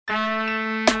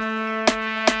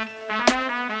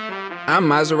I'm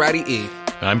Maserati E.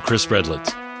 I'm Chris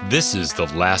Redlitz. This is The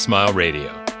Last Mile Radio.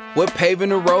 We're paving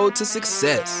the road to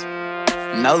success.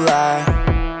 No lie,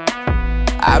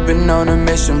 I've been on a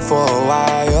mission for a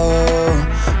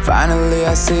while. Finally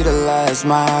I see the last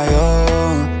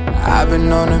mile. I've been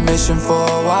on a mission for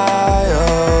a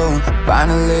while.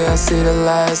 Finally I see the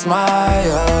last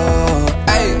mile.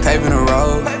 Ay, paving the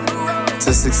road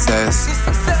to success.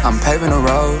 I'm paving the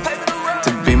road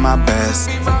to be my best.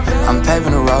 I'm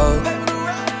paving the road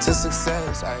to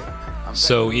success.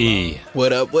 So E,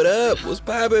 What up, what up? What's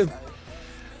poppin'?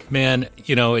 man,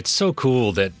 you know, it's so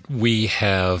cool that we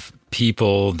have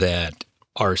people that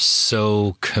are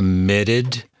so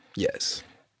committed Yes.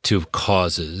 to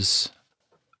causes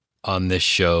on this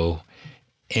show.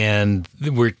 And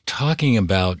we're talking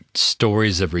about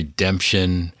stories of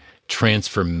redemption,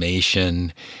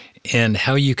 transformation, and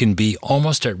how you can be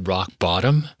almost at rock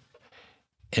bottom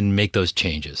and make those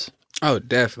changes. Oh,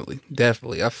 definitely.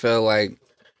 Definitely. I feel like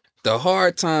the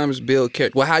hard times build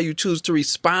character. Well, how you choose to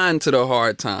respond to the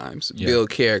hard times build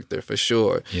character for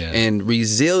sure. Yeah. And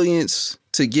resilience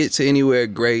to get to anywhere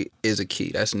great is a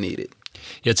key. That's needed.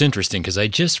 Yeah, it's interesting because I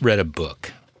just read a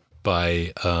book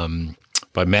by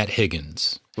Matt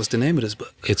Higgins. What's the name of this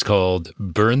book? It's called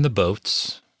Burn the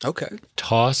Boats, Okay.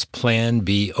 Toss Plan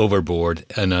B Overboard,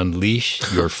 and Unleash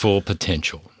Your Full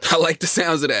Potential. I like the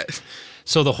sounds of that.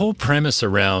 So the whole premise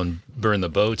around Burn the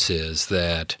Boats is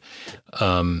that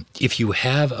if you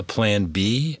have a plan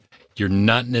B, you're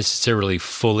not necessarily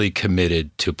fully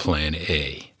committed to plan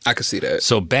A. I can see that.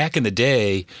 So back in the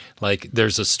day, like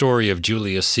there's a story of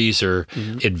Julius Caesar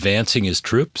advancing his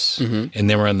troops, and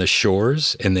they were on the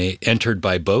shores, and they entered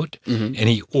by boat, and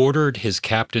he ordered his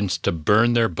captains to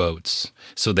burn their boats,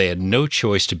 so they had no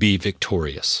choice to be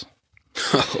victorious.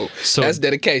 Oh, So- that's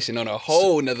dedication on a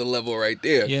whole nother level right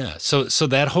there. Yeah, so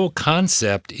that whole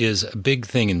concept is a big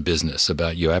thing in business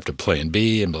about you have to plan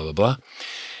B and blah, blah, blah.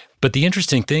 But the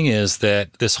interesting thing is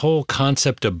that this whole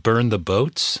concept of burn the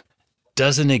boats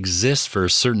doesn't exist for a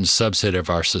certain subset of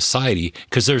our society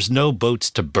because there's no boats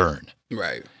to burn.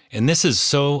 Right. And this is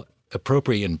so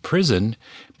appropriate in prison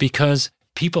because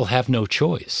people have no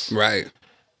choice. Right.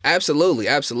 Absolutely.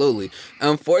 Absolutely.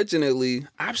 Unfortunately,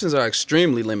 options are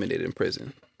extremely limited in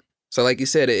prison. So like you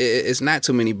said, it's not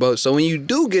too many boats. So when you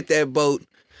do get that boat,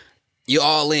 you're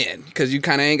all in because you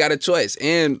kind of ain't got a choice.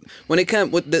 And when it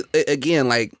comes with again,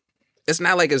 like, it's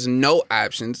not like it's no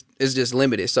options. It's just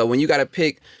limited. So when you got to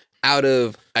pick out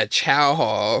of a chow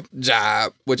hall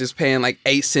job, which is paying like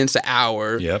 8 cents an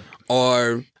hour, Yep.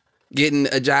 or getting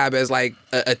a job as like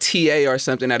a TA or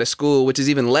something at a school, which is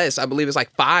even less. I believe it's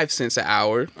like 5 cents an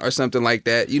hour or something like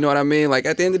that. You know what I mean? Like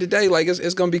at the end of the day, like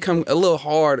it's going to become a little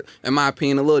hard, in my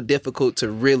opinion, a little difficult to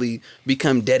really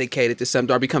become dedicated to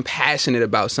something or become passionate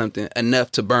about something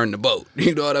enough to burn the boat.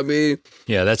 You know what I mean?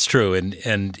 Yeah, that's true.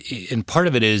 And part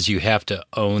of it is you have to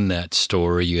own that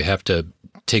story. You have to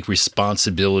take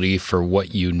responsibility for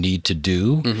what you need to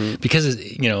do because,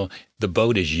 you know, the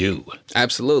boat is you.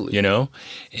 Absolutely. You know?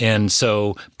 And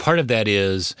so part of that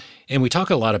is, and we talk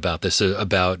a lot about this,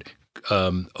 about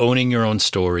owning your own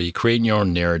story, creating your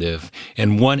own narrative.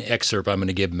 And one excerpt, I'm going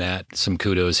to give Matt some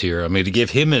kudos here. I'm going to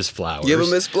give him his flowers. Give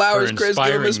him his flowers, for Chris. Give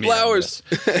him his inspiring me on flowers.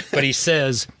 this. But he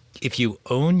says, if you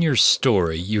own your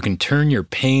story, you can turn your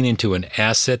pain into an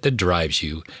asset that drives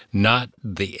you, not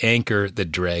the anchor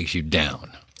that drags you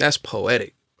down. That's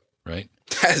poetic. Right?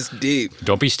 That's deep.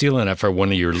 Don't be stealing that for one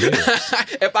of your lyrics.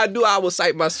 If I do, I will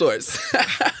cite my source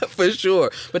for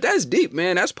sure. But that's deep,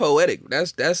 man. That's poetic.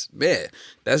 That's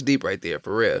deep right there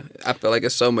for real. I feel like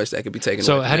there's so much that could be taken.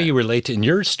 So away how from do that. you relate to in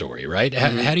your story, right?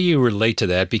 How do you relate to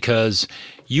that? Because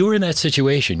you were in that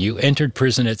situation. You entered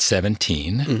prison at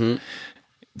 17.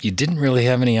 You didn't really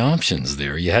have any options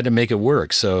there. You had to make it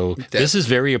work. So this is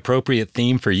very appropriate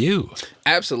theme for you.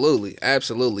 Absolutely,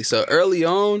 absolutely. So early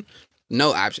on,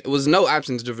 no option. It was no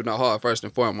options driven to hall first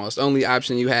and foremost. Only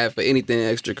option you have for anything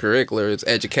extracurricular is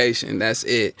education. That's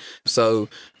it. So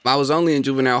I was only in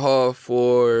juvenile hall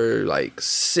for like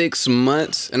 6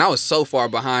 months, and I was so far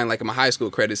behind, like in my high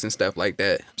school credits and stuff like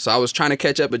that. So I was trying to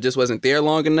catch up, but just wasn't there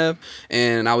long enough.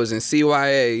 And I was in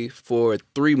CYA for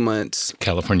 3 months.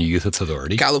 California Youth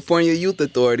Authority. California Youth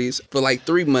Authorities for like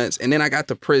 3 months, and then I got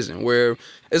to prison where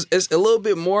it's a little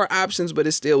bit more options, but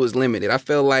it still was limited. I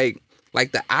felt like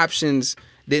the options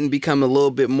didn't become a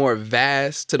little bit more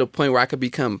vast to the point where I could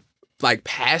become like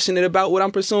passionate about what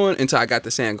I'm pursuing until I got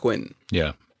to San Quentin.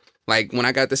 Yeah. Like when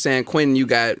I got to San Quentin, you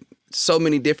got so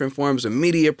many different forms of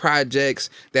media projects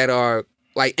that are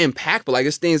like impactful. Like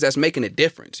it's things that's making a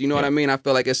difference. You know what I mean? I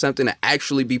feel like it's something to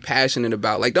actually be passionate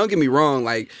about. Like, don't get me wrong.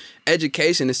 Like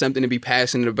education is something to be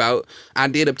passionate about. I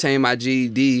did obtain my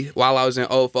GED while I was in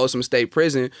Old Folsom State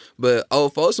Prison, but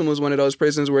Old Folsom was one of those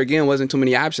prisons where, again, wasn't too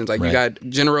many options. Like, you got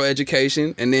general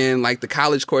education and then, like, the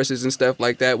college courses and stuff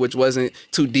like that, which wasn't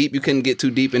too deep. You couldn't get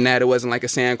too deep in that. It wasn't like a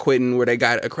San Quentin where they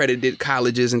got accredited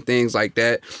colleges and things like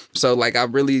that. So, like, I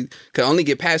really could only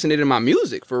get passionate in my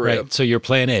music, for real. Right. So your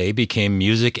plan A became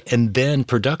music and then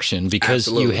production because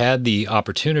you had the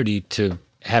opportunity to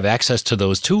have access to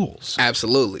those tools.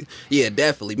 Absolutely. Yeah,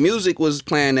 definitely. Music was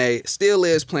plan A, still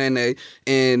is plan A.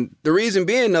 And the reason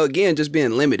being, though, again, just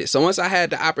being limited. So once I had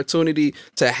the opportunity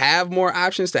to have more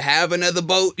options, to have another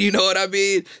boat, you know what I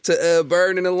mean, to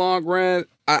burn in the long run,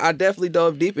 I definitely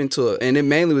dove deep into it. And it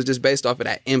mainly was just based off of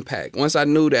that impact. Once I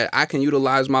knew that I can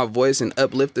utilize my voice and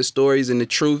uplift the stories and the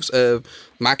truths of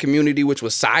my community, which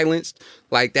was silenced,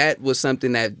 like that was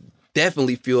something that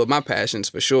definitely fueled my passions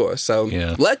for sure. So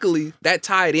luckily that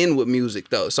tied in with music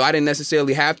though. So I didn't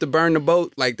necessarily have to burn the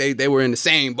boat. Like they were in the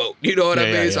same boat. You know what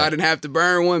I mean? So I didn't have to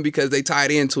burn one because they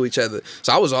tied into each other.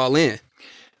 So I was all in.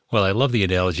 Well, I love the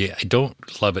analogy. I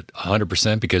don't love it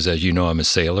 100% because, as you know, I'm a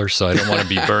sailor, so I don't want to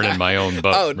be burning my own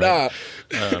boat. Oh, right?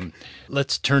 No.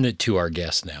 Let's turn it to our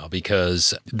guest now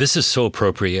because this is so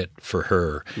appropriate for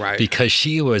her. Right. Because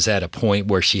she was at a point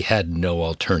where she had no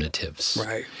alternatives.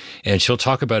 Right. And she'll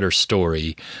talk about her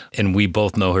story, and we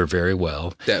both know her very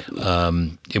well. Definitely.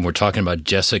 And we're talking about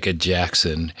Jessica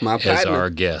Jackson as our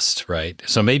guest, right?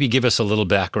 So maybe give us a little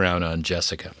background on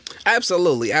Jessica.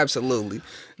 Absolutely.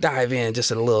 Dive in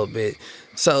just a little bit.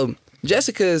 So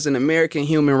Jessica is an American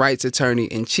human rights attorney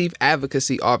and chief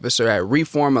advocacy officer at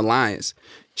Reform Alliance.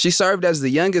 She served as the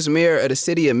youngest mayor of the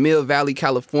city of Mill Valley,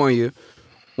 California.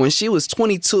 When she was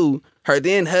 22, her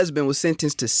then husband was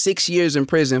sentenced to 6 years in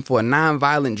prison for a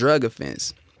nonviolent drug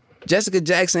offense. Jessica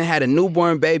Jackson had a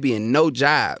newborn baby and no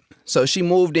job, so she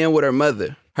moved in with her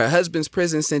mother. Her husband's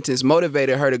prison sentence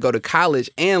motivated her to go to college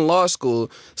and law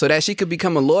school so that she could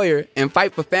become a lawyer and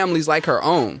fight for families like her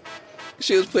own.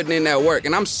 She was putting in that work,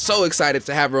 and I'm so excited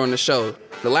to have her on the show.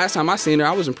 The last time I seen her,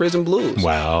 I was in Prison Blues.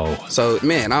 Wow. So,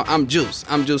 man, I'm juiced.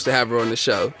 I'm juiced to have her on the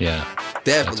show. Yeah.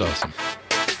 Definitely. That's awesome.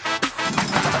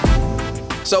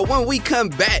 So when we come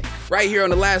back, right here on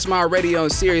The Last Mile Radio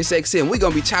on Sirius XM, we're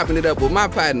going to be chopping it up with my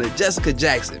partner, Jessica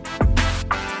Jackson.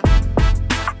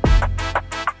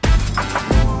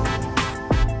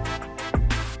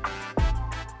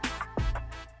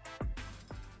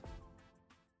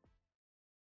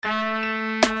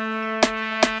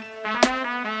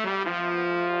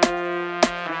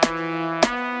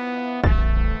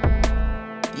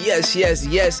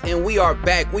 Yes, and we are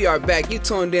back. You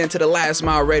tuned in to The Last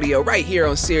Mile Radio right here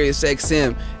on Sirius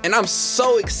XM, and I'm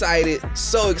so excited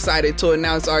to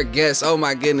announce our guest. Oh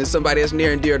my goodness, somebody that's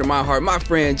near and dear to my heart, my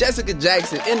friend Jessica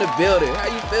Jackson in the building.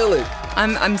 How you feeling?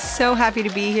 I'm so happy to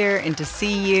be here and to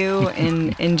see you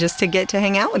and just to get to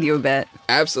hang out with you a bit.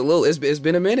 Absolutely, it's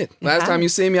been a minute. Last time you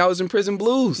seen me, I was in Prison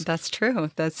Blues. That's true.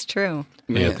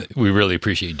 Yeah, we really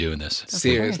appreciate you doing this.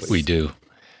 Seriously, we do.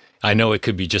 I know it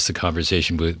could be just a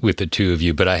conversation with the two of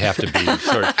you, but I have to be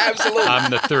sort of. Absolutely. I'm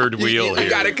the third wheel here. You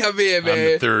got to come in, man. I'm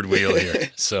the third wheel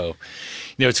here. So,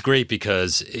 it's great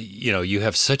because, you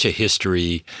have such a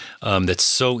history that's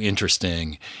so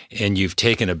interesting, and you've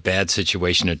taken a bad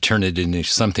situation and turned it into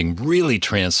something really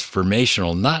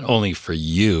transformational, not only for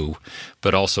you,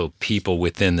 but also people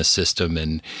within the system.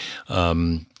 And,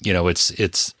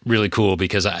 it's really cool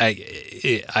because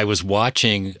I was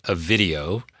watching a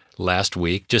video last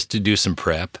week just to do some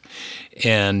prep,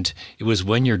 and it was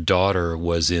when your daughter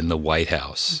was in the White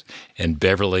House, and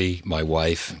Beverly, my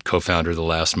wife, co-founder of The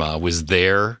Last Mile, was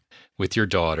there with your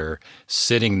daughter,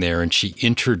 sitting there, and she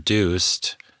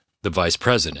introduced the vice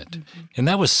president. Mm-hmm. And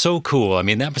that was so cool. I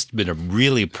mean, that must have been a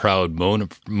really proud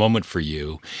moment for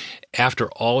you after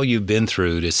all you've been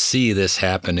through to see this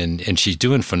happen. And she's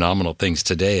doing phenomenal things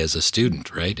today as a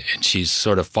student, right? And she's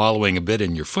sort of following a bit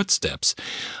in your footsteps.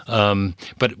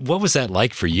 But what was that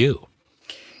like for you?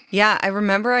 Yeah, I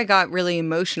remember I got really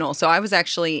emotional. So I was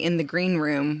actually in the green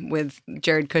room with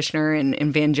Jared Kushner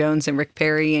and Van Jones and Rick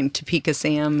Perry and Topeka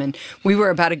Sam. And we were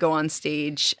about to go on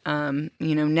stage,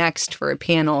 next for a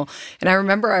panel. And I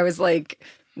remember I was like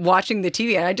watching the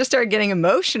TV and I just started getting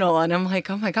emotional. And I'm like,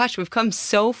 oh my gosh, we've come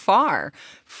so far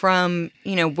from,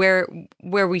 where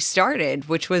we started,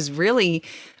 which was really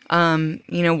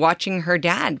watching her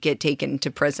dad get taken to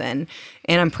prison.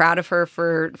 And I'm proud of her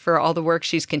for all the work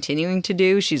she's continuing to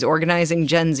do. She's organizing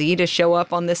Gen Z to show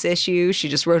up on this issue. She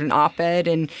just wrote an op-ed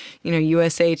in,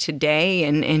 USA Today,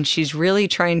 and she's really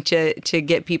trying to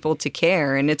get people to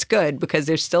care. And it's good because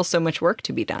there's still so much work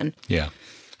to be done. Yeah.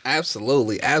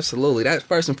 Absolutely. That,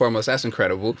 first and foremost, that's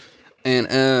incredible.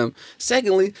 And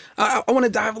secondly, I want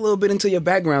to dive a little bit into your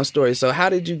background story. So how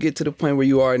did you get to the point where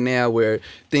you are now, where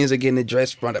things are getting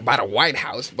addressed by the White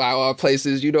House, by all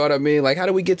places? You know what I mean? Like, how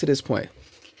did we get to this point?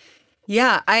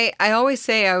 Yeah, I always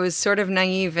say I was sort of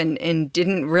naive and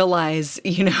didn't realize,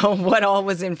 what all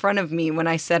was in front of me when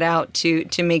I set out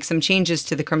to make some changes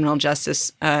to the criminal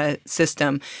justice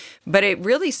system. But it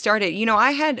really started,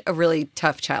 I had a really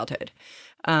tough childhood.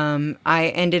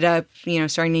 I ended up,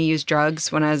 starting to use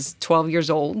drugs when I was 12 years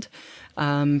old.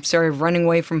 Started running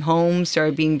away from home,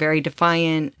 started being very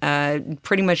defiant,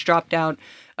 pretty much dropped out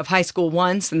of high school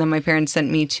once, and then my parents sent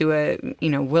me to a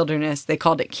wilderness. They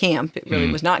called it camp. It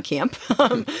really was not camp.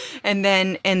 and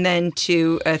then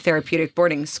to a therapeutic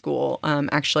boarding school,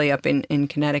 actually up in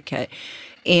Connecticut.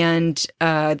 And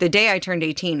the day I turned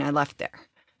 18, I left there.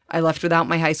 I left without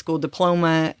my high school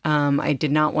diploma. I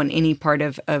did not want any part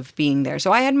of being there.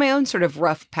 So I had my own sort of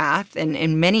rough path,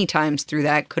 and many times through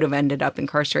that could have ended up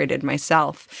incarcerated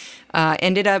myself.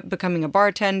 Ended up becoming a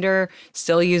bartender,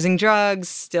 still using drugs,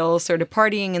 still sort of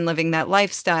partying and living that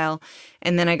lifestyle.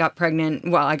 And then I got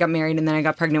pregnant. Well, I got married, and then I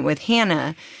got pregnant with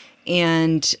Hannah.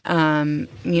 And,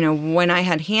 when I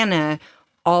had Hannah,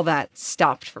 all that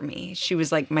stopped for me. She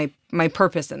was like my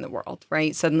purpose in the world,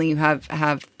 right? Suddenly you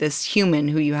have this human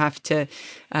who you have to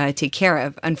take care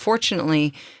of.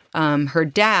 Unfortunately, her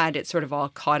dad, it sort of all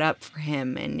caught up for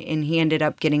him, and he ended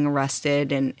up getting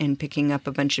arrested and picking up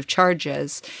a bunch of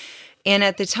charges. And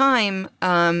at the time,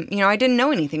 I didn't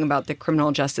know anything about the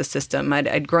criminal justice system.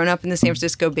 I'd grown up in the San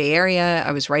Francisco Bay Area.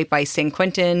 I was right by San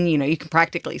Quentin. You can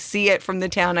practically see it from the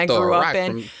town I grew up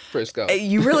in. From Frisco.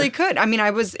 You really could. I mean,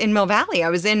 I was in Mill Valley. I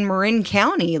was in Marin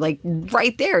County, like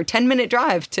right there, 10-minute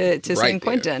drive to San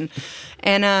Quentin.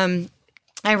 And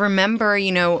I remember,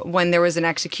 when there was an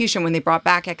execution, when they brought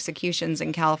back executions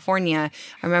in California,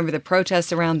 I remember the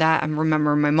protests around that. I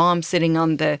remember my mom sitting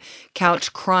on the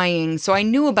couch crying. So I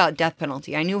knew about death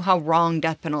penalty. I knew how wrong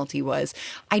death penalty was.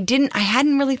 I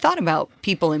hadn't really thought about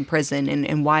people in prison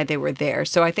and why they were there.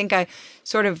 So I think I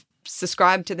sort of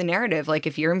subscribed to the narrative, like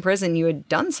if you're in prison, you had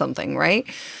done something, right?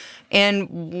 And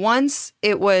once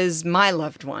it was my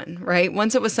loved one, right?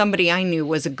 Once it was somebody I knew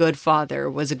was a good father,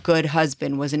 was a good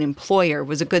husband, was an employer,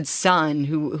 was a good son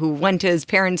who went to his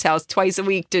parents' house twice a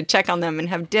week to check on them and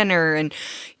have dinner, and,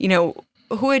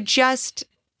 who had just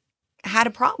had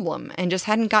a problem and just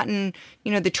hadn't gotten,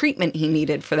 the treatment he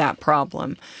needed for that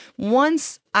problem.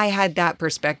 Once I had that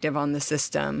perspective on the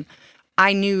system,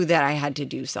 I knew that I had to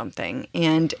do something.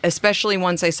 And especially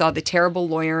once I saw the terrible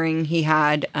lawyering he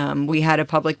had, we had a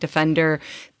public defender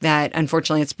that,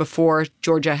 unfortunately, it's before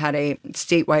Georgia had a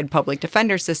statewide public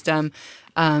defender system,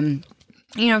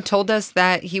 told us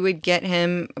that he would get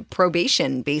him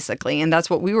probation, basically. And that's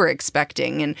what we were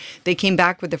expecting. And they came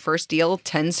back with the first deal,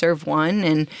 10 serve 1.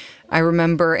 And I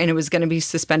remember, and it was going to be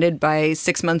suspended by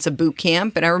 6 months of boot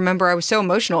camp. And I remember I was so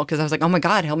emotional because I was like, oh my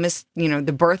God, he'll miss,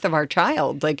 the birth of our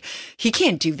child. Like, he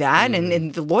can't do that.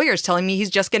 And the lawyer's telling me he's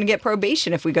just going to get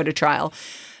probation if we go to trial.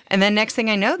 And then next thing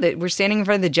I know, that we're standing in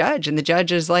front of the judge, and the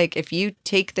judge is like, if you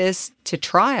take this to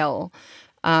trial,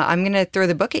 I'm going to throw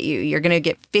the book at you. You're going to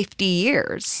get 50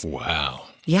 years. Wow.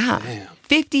 Yeah. Damn.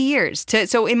 50 years.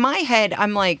 So in my head,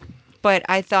 I'm like, but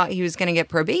I thought he was going to get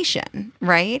probation,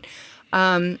 right?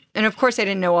 And of course, I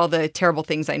didn't know all the terrible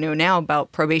things I know now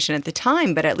about probation at the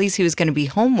time, but at least he was going to be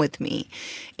home with me.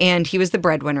 And he was the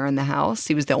breadwinner in the house.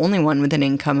 He was the only one with an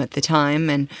income at the time.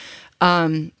 And,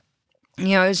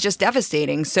 it was just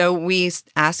devastating. So we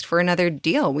asked for another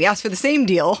deal. We asked for the same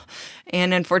deal.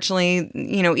 And unfortunately,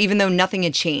 even though nothing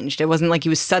had changed, it wasn't like he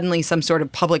was suddenly some sort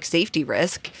of public safety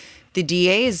risk. The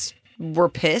DAs were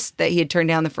pissed that he had turned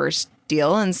down the first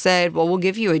deal and said, well, we'll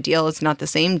give you a deal. It's not the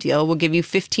same deal. We'll give you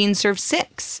 15 serve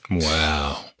 6.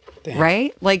 Wow. Damn.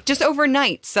 Right? Like just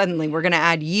overnight, suddenly we're going to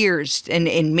add years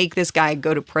and make this guy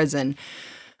go to prison.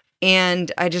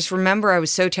 And I just remember I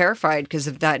was so terrified because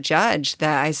of that judge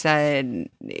that I said,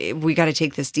 we got to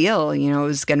take this deal. It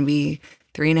was going to be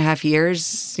 3.5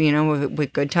 years,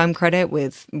 with good time credit,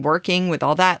 with working, with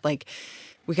all that. Like,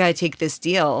 we got to take this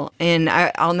deal. And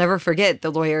I'll never forget,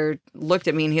 the lawyer looked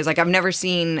at me and he was like, I've never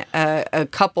seen a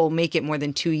couple make it more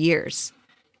than 2 years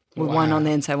with one on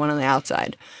the inside, one on the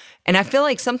outside. And I feel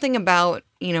like something about,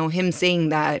 him saying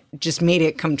that just made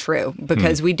it come true,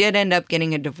 because we did end up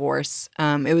getting a divorce.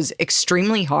 It was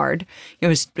extremely hard.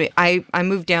 I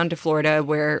moved down to Florida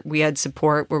where we had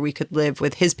support, where we could live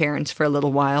with his parents for a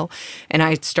little while. And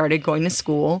I started going to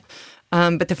school.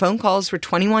 But the phone calls were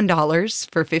 $21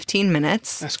 for 15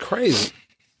 minutes. That's crazy.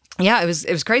 Yeah, it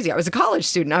was crazy. I was a college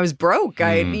student. I was broke.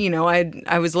 I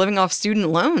was living off student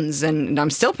loans, and I'm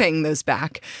still paying those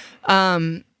back.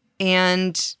 And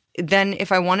then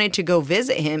if I wanted to go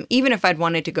visit him, even if I'd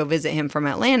wanted to go visit him from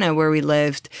Atlanta where we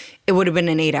lived, it would have been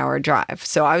an 8-hour drive.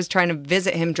 So I was trying to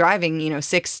visit him driving,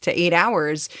 6 to 8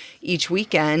 hours each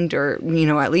weekend, or,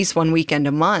 at least one weekend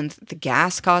a month. The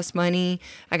gas cost money.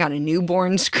 I got a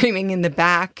newborn screaming in the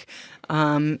back.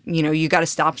 You got to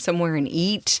stop somewhere and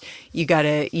eat. You got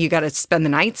to spend the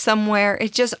night somewhere.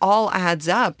 It just all adds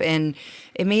up, and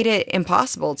it made it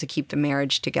impossible to keep the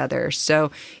marriage together.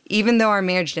 So even though our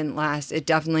marriage didn't last, it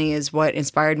definitely is what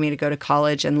inspired me to go to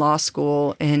college and law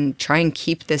school and try and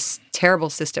keep this terrible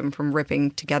system from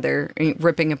ripping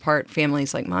apart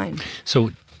families like mine.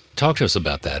 So talk to us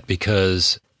about that,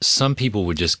 because some people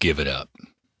would just give it up,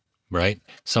 right?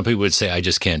 Some people would say, I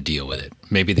just can't deal with it.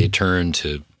 Maybe they turn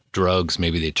to drugs,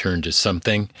 maybe they turn to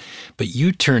something, but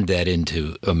you turned that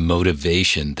into a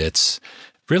motivation that's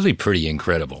really pretty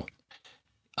incredible.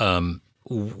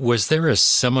 Was there a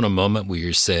seminal moment where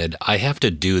you said, I have to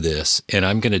do this, and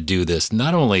I'm going to do this?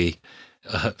 Not only,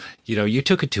 you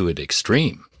took it to an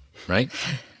extreme, right?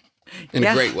 In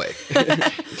a great way.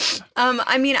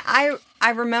 I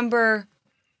remember,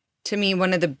 to me,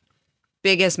 one of the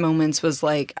biggest moments was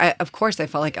of course I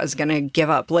felt like I was going to give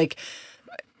up.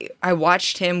 I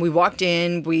watched him. We walked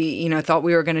in. We, thought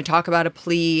we were going to talk about a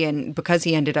plea, and because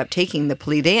he ended up taking the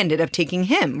plea, they ended up taking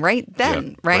him right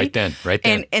then, right? Right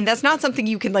then. And that's not something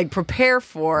you can prepare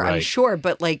for, right. I'm sure,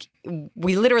 but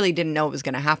we literally didn't know it was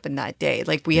going to happen that day.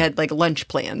 We had lunch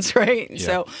plans, right?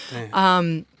 Yeah.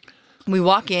 So, we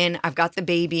walk in. I've got the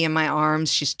baby in my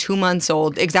arms. She's 2 months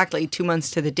old, exactly 2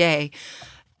 months to the day.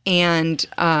 And,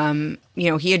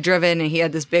 he had driven, and he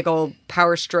had this big old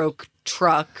Power Stroke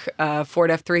truck, Ford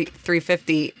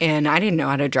F-350, and I didn't know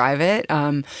how to drive it.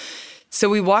 So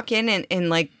we walk in,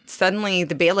 and suddenly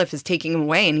the bailiff is taking him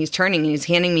away, and he's turning, and he's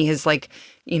handing me his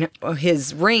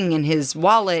his ring and his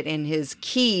wallet and his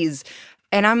keys.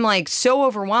 And I'm so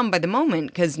overwhelmed by the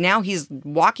moment, because now he's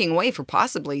walking away for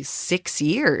possibly 6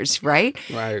 years, right?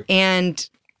 Right. And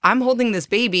I'm holding this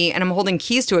baby, and I'm holding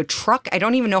keys to a truck. I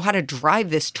don't even know how to drive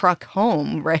this truck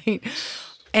home, right?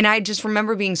 And I just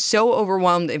remember being so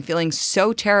overwhelmed and feeling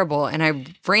so terrible. And I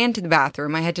ran to the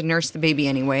bathroom. I had to nurse the baby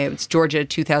anyway. It was Georgia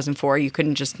 2004. You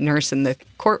couldn't just nurse in the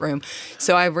courtroom.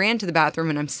 So I ran to the bathroom,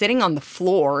 and I'm sitting on the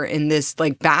floor in this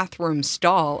bathroom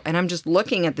stall. And I'm just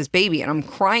looking at this baby, and I'm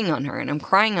crying on her, and I'm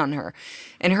crying on her.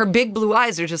 And her big blue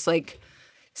eyes are just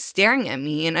staring at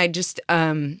me. And I just,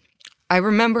 I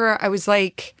remember I was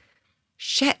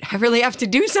shit, I really have to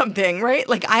do something, right?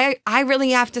 I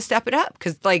really have to step it up,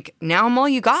 because now I'm all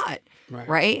you got,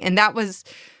 right? And that was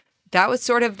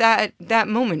sort of that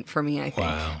moment for me, I think.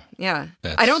 Wow. Yeah.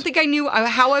 I don't think I knew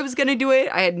how I was going to do it.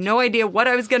 I had no idea what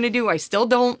I was going to do. I still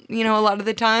don't, a lot of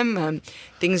the time.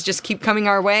 Things just keep coming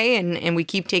our way, and we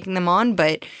keep taking them on.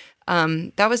 But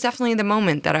that was definitely the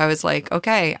moment that I was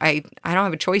okay, I don't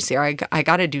have a choice here. I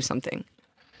got to do something.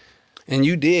 And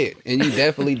you did. And you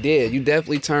definitely did. You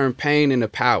definitely turned pain into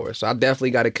power. So I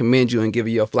definitely got to commend you and give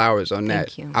you your flowers on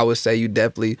that. Thank you. I would say you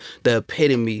definitely the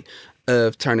epitome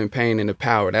of turning pain into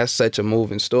power. That's such a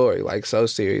moving story, so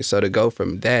serious. So to go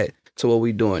from that to what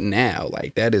we doing now,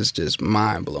 that is just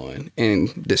mind-blowing. And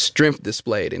the strength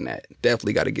displayed in that,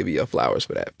 definitely got to give you your flowers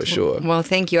for that, for sure. Well,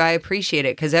 thank you. I appreciate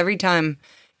it, because every time,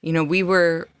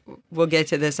 we'll get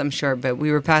to this, I'm sure, but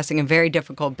we were passing a very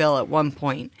difficult bill at one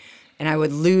point. And I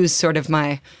would lose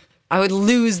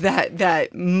that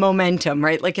momentum,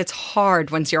 right? It's hard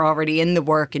once you're already in the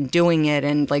work and doing it,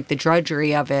 and the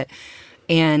drudgery of it.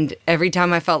 And every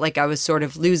time I felt like I was sort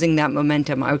of losing that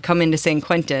momentum, I would come into San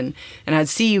Quentin, and I'd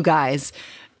see you guys,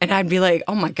 and I'd be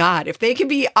oh my God, if they could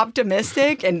be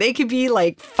optimistic, and they could be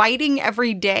fighting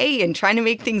every day and trying to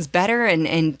make things better,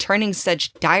 and turning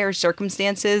such dire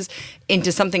circumstances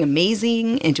into something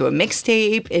amazing, into a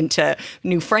mixtape, into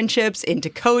new friendships, into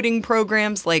coding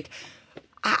programs,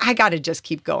 I got to just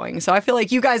keep going. So I feel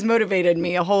like you guys motivated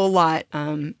me a whole lot.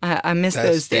 I miss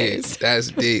those days. That's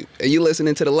deep. And you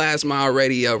listening to The Last Mile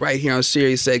Radio right here on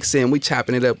Sirius XM. We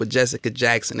chopping it up with Jessica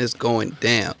Jackson. It's going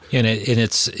down. And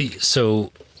it's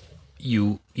so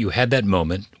you had that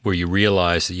moment where you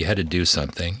realized that you had to do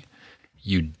something.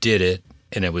 You did it,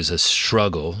 and it was a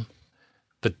struggle.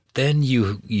 But then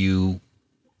you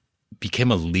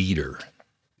became a leader.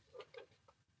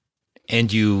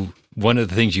 And one of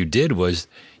the things you did was,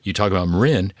 you talk about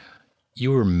Marin, you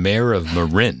were mayor of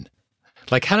Marin.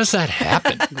 How does that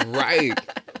happen? Right.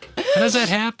 How does that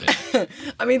happen?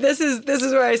 I mean, this is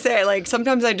where I say,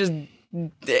 sometimes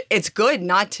it's good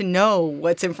not to know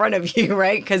what's in front of you,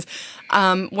 right? Because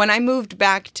When I moved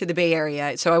back to the Bay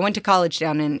Area, so I went to college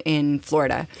down in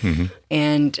Florida,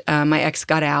 and my ex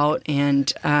got out,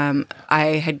 and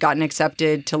I had gotten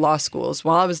accepted to law schools.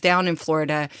 While I was down in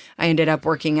Florida, I ended up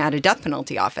working at a death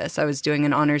penalty office. I was doing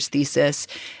an honors thesis,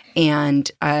 and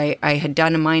I had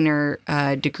done a minor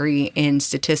degree in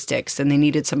statistics, and they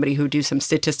needed somebody who would do some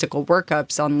statistical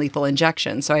workups on lethal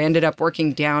injection. So I ended up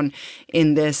working down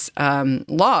in this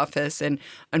law office, and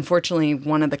unfortunately,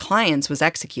 one of the clients was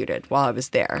executed while I was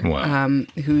there. Wow.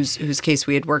 Whose case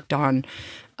we had worked on.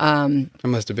 It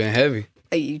must have been heavy.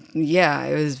 Yeah,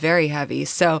 it was very heavy.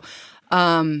 So,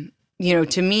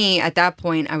 to me, at that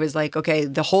point, I was like, okay,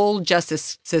 the whole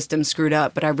justice system screwed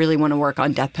up, but I really want to work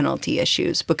on death penalty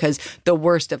issues because the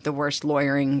worst of the worst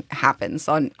lawyering happens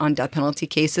on death penalty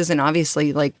cases. And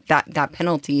obviously, like that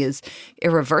penalty is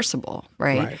irreversible,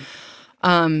 right?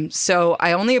 So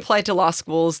I only applied to law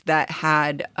schools that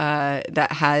had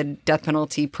death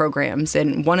penalty programs,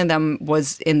 and one of them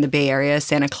was in the Bay Area,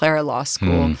 Santa Clara Law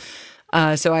School.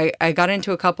 So I got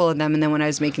into a couple of them, and then when I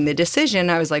was making the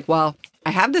decision, I was like, well, I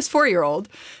have this 4-year-old,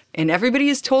 and everybody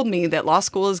has told me that law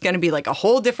school is going to be like a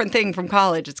whole different thing from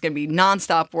college. It's going to be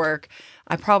nonstop work.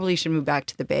 I probably should move back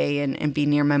to the Bay and be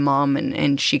near my mom,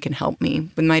 and she can help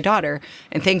me with my daughter.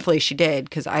 And thankfully she did,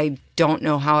 because I don't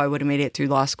know how I would have made it through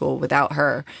law school without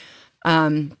her.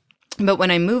 But when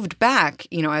I moved back,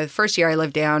 the first year I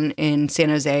lived down in San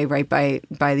Jose, right by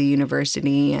the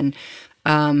university, and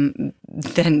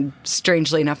then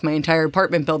strangely enough, my entire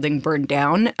apartment building burned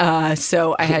down.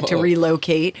 So I had to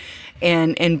relocate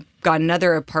and got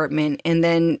another apartment. And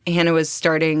then Hannah was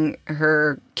starting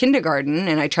her kindergarten,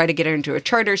 and I tried to get her into a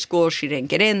charter school. She didn't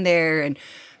get in there. And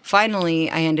finally,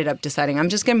 I ended up deciding I'm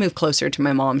just going to move closer to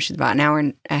my mom. She's about an hour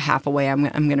and a half away. I'm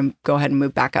going to go ahead and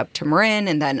move back up to Marin,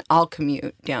 and then I'll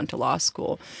commute down to law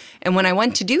school. And when I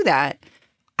went to do that,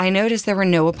 I noticed there were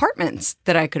no apartments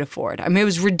that I could afford. I mean, it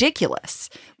was ridiculous.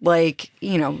 Like,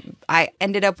 I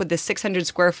ended up with this 600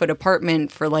 square foot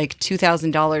apartment for like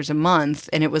 $2,000 a month.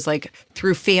 And it was like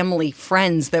through family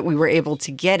friends that we were able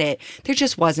to get it. There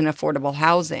just wasn't affordable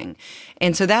housing.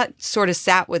 And so that sort of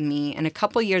sat with me. And a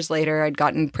couple years later, I'd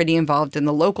gotten pretty involved in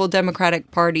the local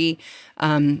Democratic Party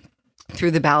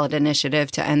through the ballot initiative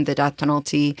to end the death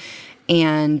penalty.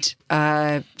 And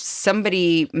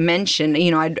somebody mentioned,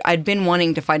 I'd been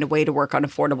wanting to find a way to work on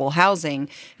affordable housing.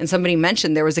 And somebody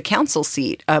mentioned there was a council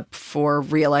seat up for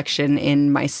re-election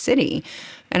in my city.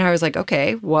 And I was like,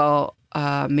 okay, well,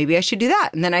 maybe I should do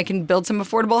that. And then I can build some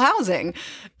affordable housing.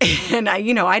 And I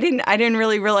didn't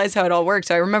really realize how it all worked.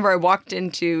 So I remember I walked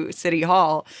into City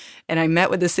Hall and I met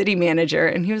with the city manager,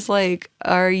 and he was like,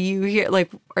 are you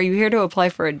here to apply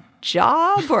for a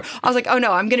job? Or I was like, oh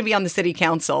no, I'm going to be on the city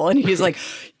council. And he's like,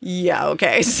 yeah,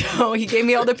 okay. So he gave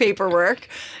me all the paperwork,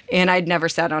 and I'd never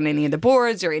sat on any of the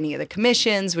boards or any of the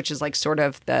commissions, which is like sort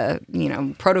of the,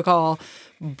 protocol.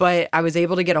 But I was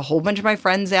able to get a whole bunch of my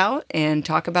friends out and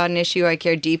talk about an issue I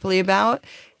cared deeply about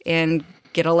and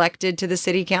get elected to the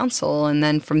city council. And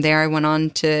then from there, I went on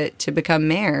to become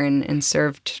mayor and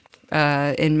served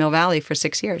in Mill Valley for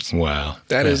 6 years. Wow.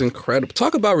 That is incredible.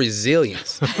 Talk about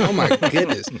resilience. Oh my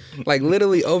goodness. Like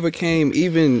literally overcame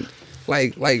even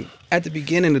like at the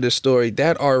beginning of the story,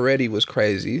 that already was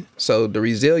crazy. So the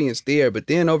resilience there, but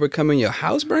then overcoming your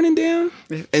house burning down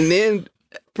and then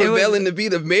prevailing to be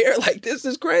the mayor, like this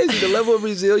is crazy. The level of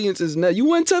resilience is nuts. You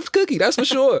one tough cookie, that's for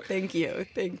sure. Thank you.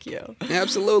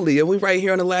 Absolutely. And we right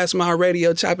here on the Last Mile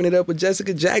Radio chopping it up with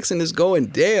Jessica Jackson. It's going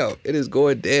down. It is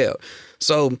going down.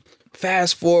 So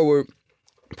fast forward,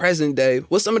 present day,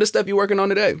 what's some of the stuff you're working on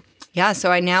today? Yeah,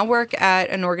 so I now work at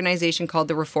an organization called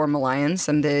the Reform Alliance.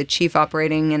 I'm the Chief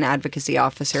Operating and Advocacy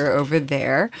Officer over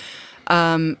there.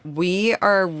 We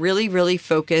are really, really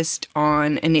focused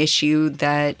on an issue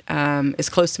that is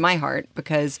close to my heart,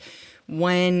 because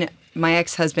when my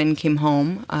ex-husband came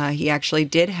home, he actually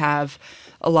did have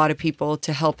a lot of people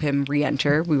to help him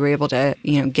re-enter. We were able to,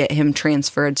 get him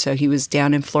transferred. So he was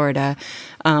down in Florida,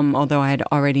 although I had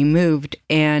already moved.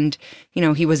 And,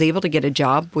 he was able to get a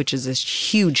job, which is a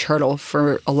huge hurdle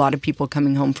for a lot of people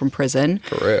coming home from prison.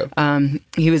 For real.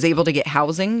 He was able to get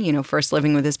housing, first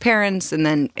living with his parents and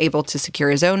then able to secure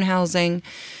his own housing.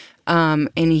 And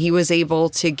he was able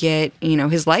to get,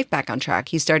 his life back on track.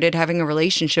 He started having a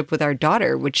relationship with our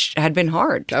daughter, which had been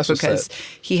hard because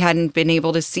he hadn't been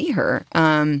able to see her.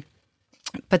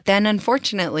 But then,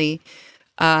 unfortunately,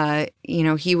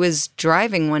 he was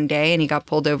driving one day and he got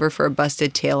pulled over for a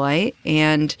busted taillight,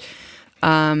 and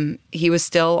he was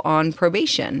still on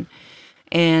probation.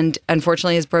 And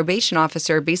unfortunately, his probation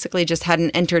officer basically just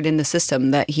hadn't entered in the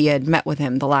system that he had met with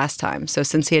him the last time. So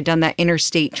since he had done that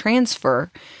interstate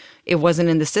transfer, it wasn't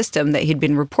in the system that he'd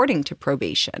been reporting to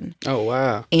probation. Oh,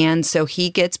 wow. And so he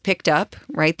gets picked up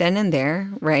right then and there,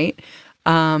 right?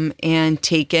 And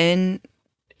taken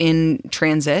in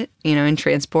transit, in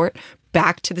transport,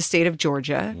 back to the state of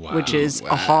Georgia, which is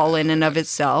a haul in and of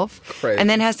itself. Crazy. And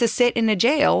then has to sit in a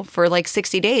jail for like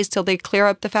 60 days till they clear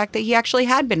up the fact that he actually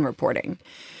had been reporting.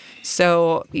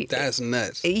 So that's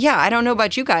nuts. Yeah, I don't know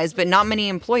about you guys, but not many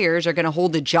employers are going to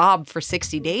hold a job for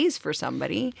 60 days for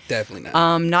somebody. Definitely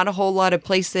not. Not a whole lot of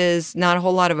places, not a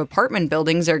whole lot of apartment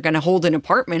buildings are going to hold an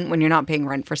apartment when you're not paying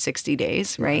rent for 60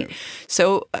 days, right?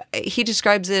 So he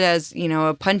describes it as,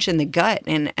 a punch in the gut,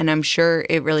 and I'm sure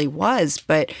it really was,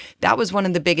 but that was one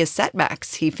of the biggest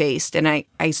setbacks he faced, and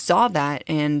I saw that,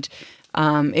 and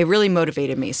it really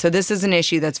motivated me. So this is an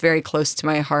issue that's very close to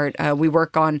my heart. We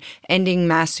work on ending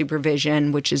mass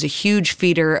supervision, which is a huge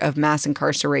feeder of mass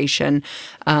incarceration,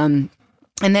 and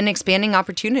then expanding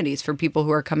opportunities for people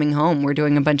who are coming home. We're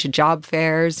doing a bunch of job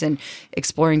fairs and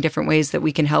exploring different ways that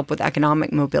we can help with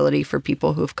economic mobility for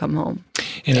people who have come home.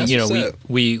 And,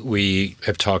 we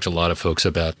have talked to a lot of folks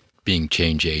about being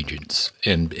change agents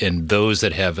and those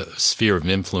that have a sphere of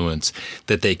influence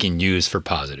that they can use for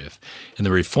positive. And the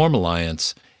Reform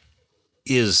Alliance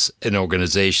is an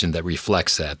organization that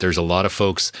reflects that. There's a lot of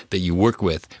folks that you work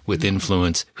with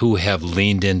influence who have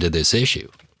leaned into this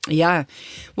issue. Yeah.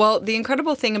 Well, the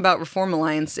incredible thing about Reform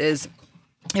Alliance is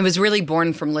it was really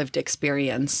born from lived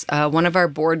experience. One of our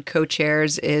board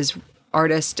co-chairs is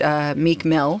artist Meek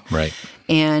Mill. Right.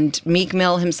 And Meek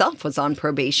Mill himself was on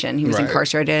probation. He was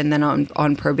incarcerated and then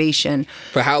on probation.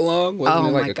 For how long?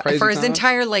 Wasn't it a crazy for his time?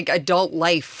 entire adult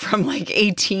life, from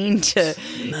 18 to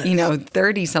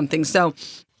 30 something. So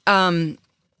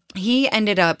he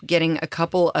ended up getting a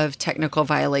couple of technical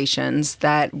violations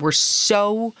that were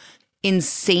so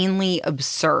insanely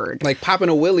absurd. Like popping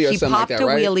a wheelie or something like that,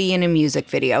 right? He popped a wheelie in a music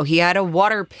video. He had a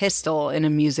water pistol in a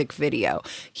music video.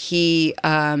 He,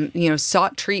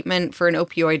 sought treatment for an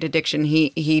opioid addiction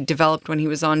he developed when he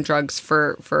was on drugs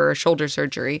for shoulder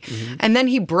surgery. Mm-hmm. And then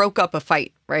he broke up a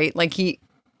fight, right?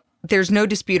 There's no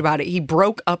dispute about it. He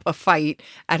broke up a fight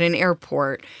at an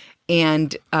airport.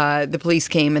 And the police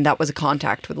came, and that was a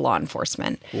contact with law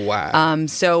enforcement. Wow.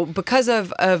 So because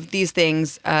of these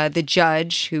things, the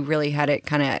judge, who really had it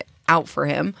kind of out for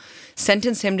him,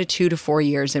 sentenced him to 2 to 4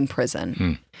 years in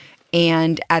prison.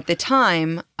 And at the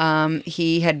time,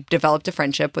 he had developed a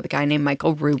friendship with a guy named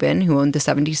Michael Rubin, who owned the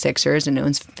 76ers and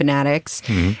owns Fanatics.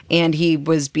 Mm-hmm. And he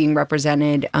was being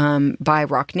represented by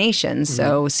Rock Nation,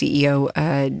 so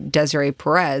CEO Desiree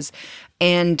Perez.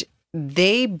 And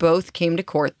they both came to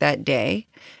court that day.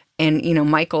 And,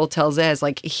 Michael tells Ez,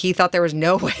 he thought there was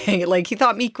no way. He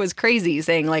thought Meek was crazy,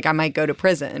 saying, I might go to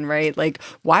prison, right?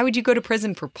 Why would you go to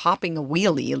prison for popping a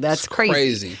wheelie? That's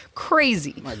crazy.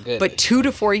 Crazy. My goodness. But 2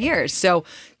 to 4 years. So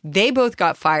they both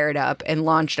got fired up and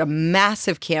launched a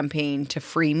massive campaign to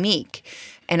free Meek.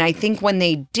 And I think when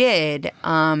they did,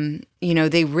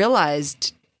 they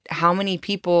realized how many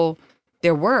people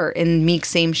there were in Meek's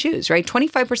same shoes, right?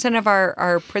 25% of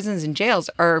our prisons and jails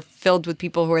are filled with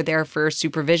people who are there for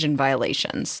supervision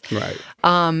violations. Right.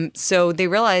 So they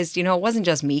realized, it wasn't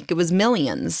just Meek, it was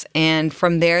millions. And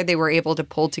from there, they were able to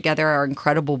pull together our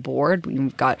incredible board.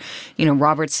 We've got,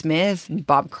 Robert Smith,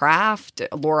 Bob Kraft,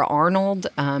 Laura Arnold.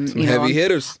 Heavy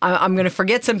hitters. I'm going to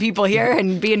forget some people here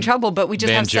and be in trouble, but we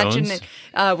just Van have Jones.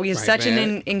 such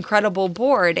an incredible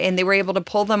board, and they were able to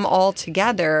pull them all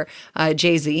together.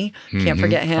 Jay-Z, can't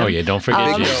forget him. Oh, yeah, don't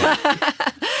forget Jay-Z.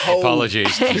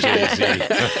 Apologies to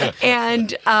Jay-Z.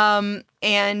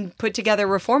 and put together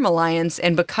Reform Alliance.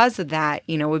 And because of that,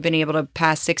 we've been able to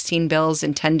pass 16 bills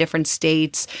in 10 different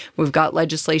states. We've got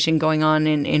legislation going on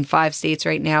in 5 states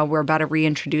right now. We're about to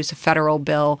reintroduce a federal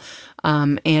bill.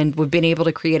 And we've been able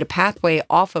to create a pathway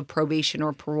off of probation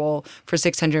or parole for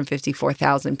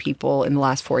 654,000 people in the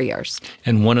last 4 years.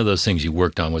 And one of those things you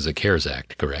worked on was the CARES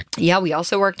Act, correct? Yeah, we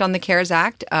also worked on the CARES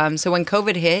Act. So when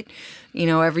COVID hit,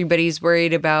 everybody's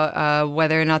worried about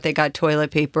whether or not they got toilet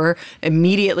paper.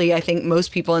 Immediately, I think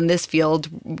most people in this field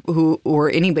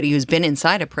or anybody who's been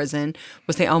inside a prison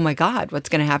will say, oh my God, what's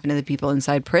going to happen to the people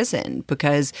inside prison?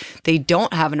 Because they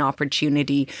don't have an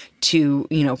opportunity to,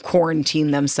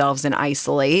 quarantine themselves and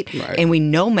isolate. Right. And we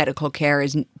know medical care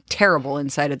is terrible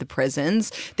inside of the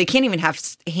prisons. They can't even have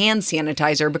hand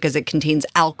sanitizer because it contains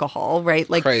alcohol, right?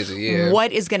 Crazy, yeah.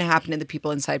 What is going to happen to the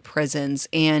people inside prisons?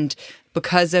 And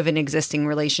because of an existing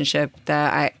relationship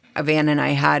that Van and I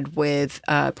had with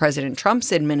President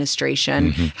Trump's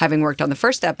administration, having worked on the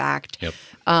First Step Act,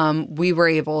 we were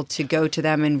able to go to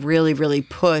them and really, really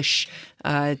push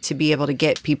to be able to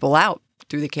get people out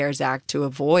through the CARES Act to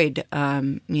avoid,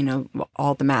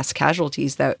 all the mass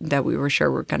casualties that we were sure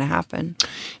were going to happen.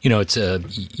 It's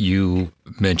you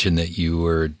mentioned that you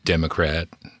were Democrat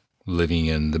living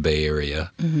in the Bay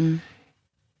Area. Mm-hmm.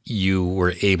 You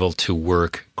were able to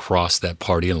work across that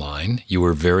party line. You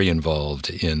were very involved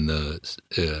in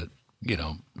the,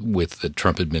 with the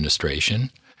Trump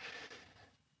administration.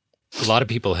 A lot of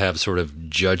people have sort of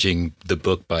judging the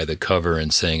book by the cover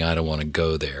and saying, I don't want to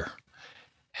go there.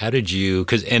 How did you,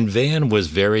 and Van was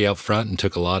very upfront and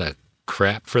took a lot of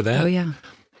crap for that. Oh, yeah.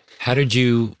 How did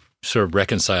you sort of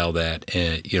reconcile that,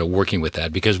 working with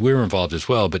that? Because we were involved as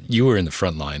well, but you were in the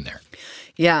front line there.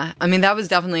 Yeah. I mean, that was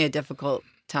definitely a difficult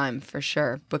time for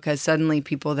sure, because suddenly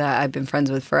people that I've been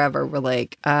friends with forever were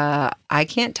like, I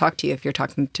can't talk to you if you're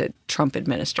talking to Trump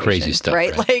administration. Crazy stuff,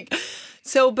 right?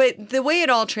 But the way it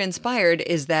all transpired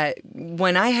is that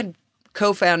when I had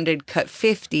co-founded Cut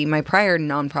 50, my prior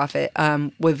nonprofit,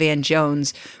 with Van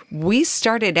Jones, we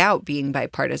started out being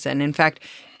bipartisan. In fact,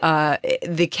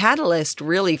 the catalyst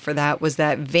really for that was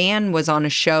that Van was on a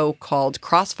show called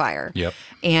Crossfire. Yep.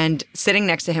 And sitting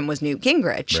next to him was Newt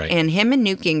Gingrich. Right. And him and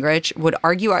Newt Gingrich would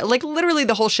argue, like literally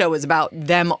the whole show was about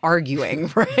them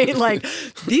arguing, right? Like,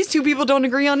 these two people don't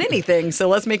agree on anything, so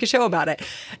let's make a show about it.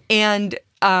 And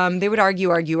they would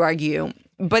argue.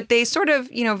 But they sort of,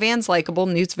 Van's likable,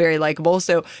 Newt's very likable.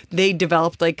 So they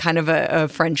developed like kind of a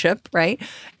friendship, right?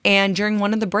 And during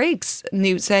one of the breaks,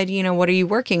 Newt said, what are you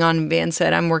working on? And Van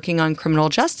said, I'm working on criminal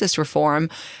justice reform.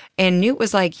 And Newt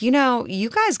was like, you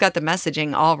guys got the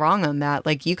messaging all wrong on that.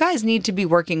 Like, you guys need to be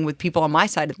working with people on my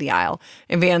side of the aisle.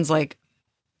 And Van's like,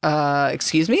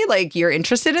 excuse me, like, you're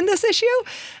interested in this issue?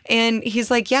 And he's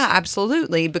like, yeah,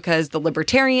 absolutely, because the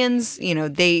libertarians,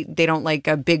 they don't like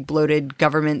a big bloated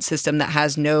government system that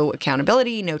has no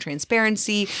accountability, no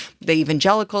transparency. The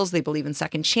evangelicals, they believe in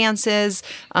second chances.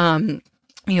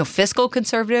 Fiscal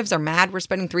conservatives are mad we're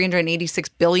spending $386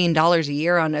 billion a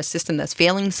year on a system that's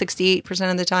failing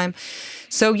 68% of the time.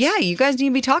 So, yeah, you guys need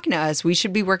to be talking to us. We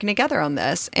should be working together on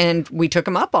this. And we took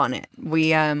them up on it. We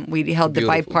held the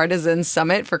Bipartisan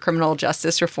Summit for Criminal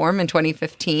Justice Reform in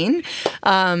 2015.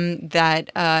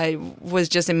 That was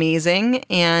just amazing.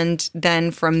 And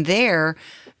then from there,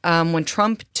 when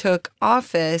Trump took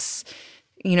office,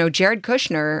 Jared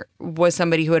Kushner was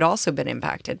somebody who had also been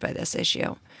impacted by this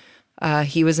issue.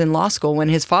 He was in law school when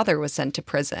his father was sent to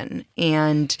prison.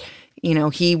 And,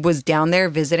 he was down there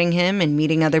visiting him and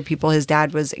meeting other people his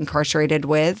dad was incarcerated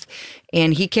with.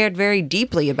 And he cared very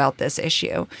deeply about this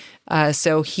issue.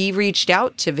 So he reached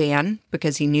out to Van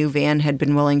because he knew Van had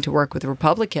been willing to work with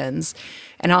Republicans.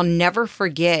 And I'll never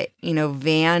forget,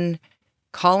 Van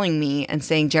calling me and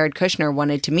saying Jared Kushner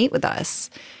wanted to meet with us.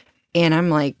 And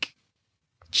I'm like,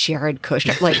 Jared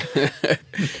Kushner,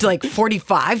 like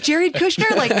 45 Jared Kushner?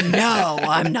 Like, no,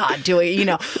 I'm not doing,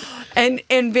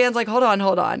 And Van's like, hold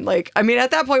on. Like, I mean,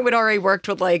 at that point, we'd already worked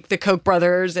with like the Koch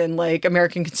brothers and like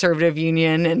American Conservative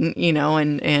Union and,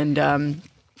 and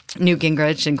Newt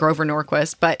Gingrich and Grover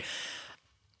Norquist. But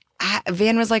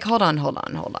Van was like, hold on.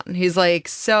 He's like,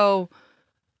 so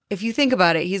if you think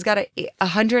about it, he's got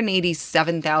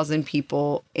 187,000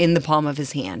 people in the palm of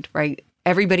his hand, right?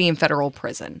 Everybody in federal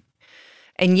prison.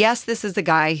 And yes, this is the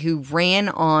guy who ran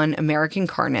on American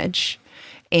Carnage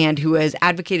and who has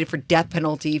advocated for death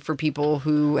penalty for people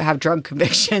who have drug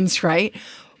convictions, right?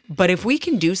 But if we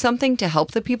can do something to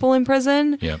help the people in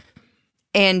prison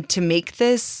and to make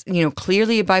this,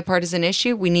 clearly a bipartisan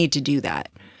issue, we need to do that.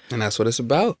 And that's what it's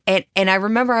about. And I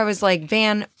remember I was like,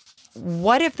 Van,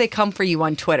 what if they come for you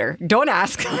on Twitter? Don't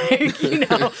ask,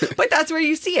 but that's where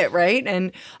you see it, right?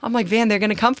 And I'm like, Van, they're going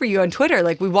to come for you on Twitter.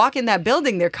 Like, we walk in that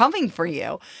building, they're coming for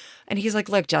you. And he's like,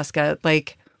 look, Jessica,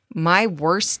 like, my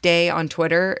worst day on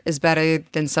Twitter is better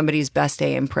than somebody's best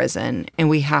day in prison, and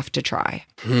we have to try.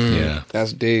 Yeah.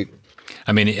 That's deep.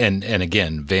 I mean, and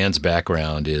again, Van's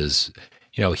background is,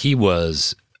 he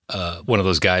was one of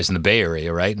those guys in the Bay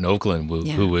Area, right, in Oakland,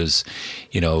 who was,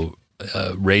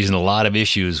 raising a lot of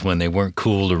issues when they weren't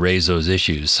cool to raise those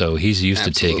issues. So he's used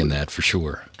to taking that for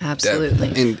sure.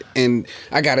 Absolutely. And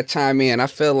I got to chime in. I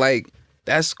feel like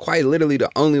that's quite literally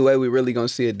the only way we really going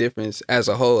to see a difference as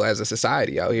a whole, as a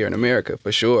society out here in America,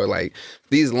 for sure. Like,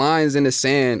 these lines in the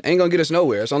sand ain't going to get us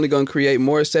nowhere. It's only going to create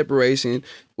more separation.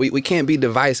 We can't be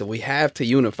divisive. We have to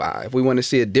unify. If we want to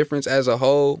see a difference as a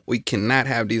whole, we cannot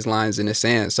have these lines in the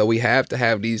sand. So we have to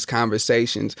have these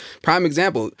conversations. Prime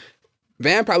example,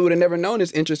 Van probably would have never known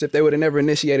his interest if they would have never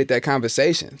initiated that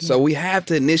conversation. So we have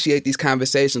to initiate these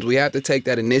conversations. We have to take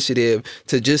that initiative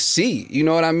to just see, you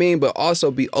know what I mean? But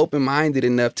also be open-minded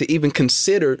enough to even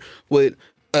consider what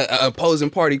opposing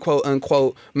party, quote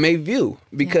unquote, may view.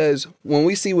 Because when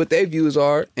we see what their views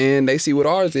are and they see what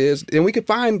ours is, then we can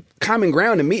find common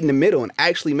ground and meet in the middle and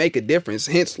actually make a difference.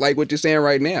 Hence, like what you're saying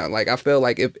right now. Like, I feel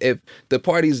like if the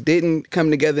parties didn't come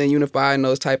together and unify in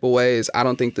those type of ways, I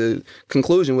don't think the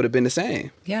conclusion would have been the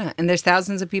same. Yeah, and there's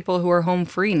thousands of people who are home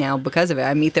free now because of it.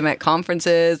 I meet them at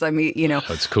conferences. I meet,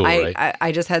 That's cool, right?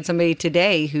 I just had somebody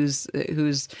today who's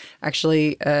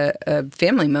actually a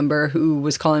family member who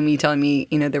was calling me, telling me,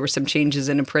 there were some changes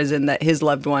in a prison that his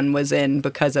loved one was in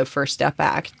because of First Step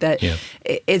Act.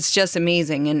 It's just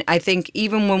amazing. And I think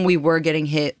even when we were getting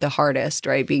hit the hardest,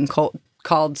 right, being called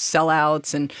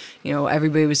sellouts and,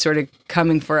 everybody was sort of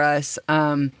coming for us,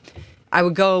 I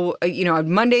would go,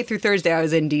 Monday through Thursday, I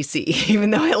was in D.C.,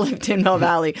 even though I lived in Mill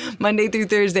Valley. Monday through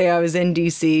Thursday, I was in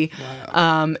D.C.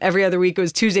 Wow. Every other week, it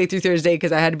was Tuesday through Thursday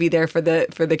because I had to be there for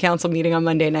the council meeting on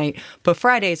Monday night. But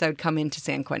Fridays, I would come into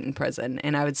San Quentin Prison,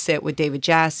 and I would sit with David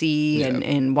Jassy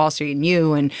and Wall Street and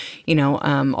You and,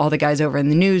 all the guys over in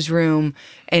the newsroom.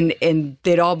 And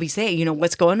they'd all be saying,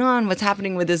 what's going on? What's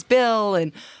happening with this bill?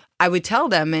 And I would tell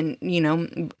them,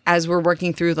 and, as we're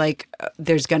working through,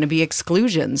 there's going to be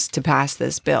exclusions to pass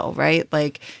this bill, right?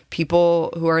 Like,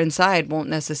 people who are inside won't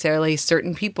necessarily,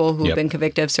 certain people who have been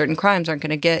convicted of certain crimes aren't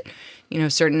going to get,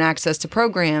 certain access to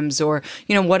programs or,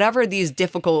 whatever these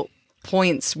difficult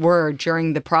points were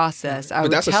during the process. I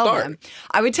would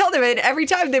tell them, and every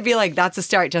time they'd be like, that's a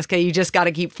start, Jessica, you just got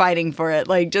to keep fighting for it.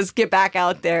 Like, just get back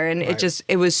out there. And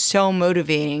it was so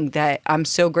motivating that I'm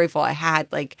so grateful I had,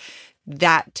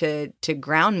 that to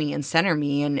ground me and center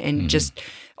me and just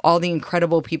all the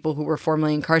incredible people who were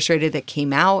formerly incarcerated that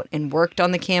came out and worked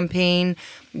on the campaign.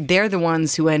 They're the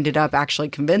ones who ended up actually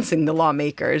convincing the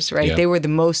lawmakers, right? Yeah. They were the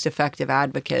most effective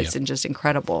advocates and just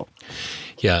incredible.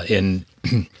 Yeah, and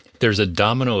there's a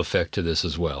domino effect to this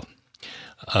as well.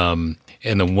 And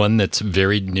the one that's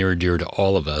very near and dear to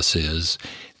all of us is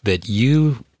that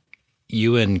you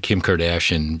and Kim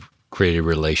Kardashian created a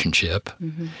relationship,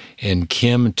 and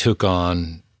Kim took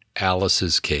on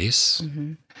Alice's case,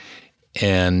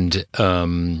 and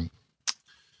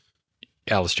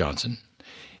Alice Johnson,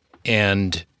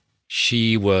 and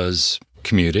she was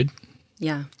commuted.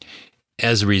 Yeah.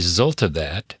 As a result of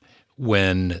that,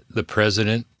 when the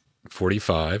president,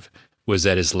 45, was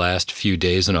at his last few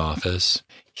days in office,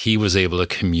 he was able to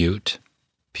commute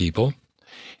people,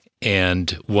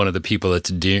 and one of the people that's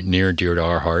near and dear to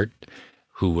our heart,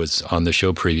 who was on the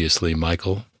show previously,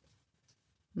 Michael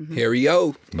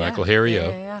Harry-O. Michael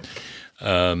Harry-O.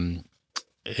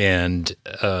 And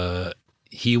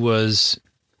he was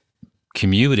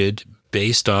commuted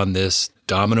based on this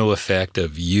domino effect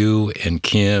of you and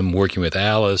Kim working with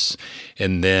Alice.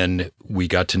 And then we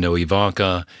got to know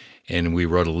Ivanka, and we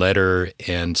wrote a letter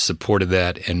and supported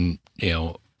that. And,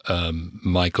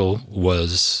 Michael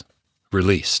was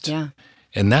released. Yeah.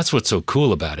 And that's what's so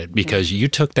cool about it, because you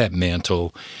took that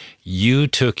mantle, you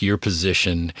took your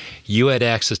position, you had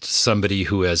access to somebody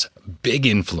who has big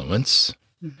influence,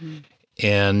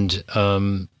 and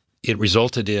it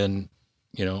resulted in,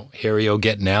 Harry-O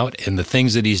getting out, and the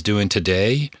things that he's doing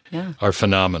today are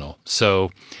phenomenal.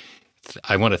 So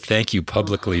I want to thank you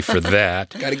publicly for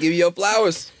that. Got to give you your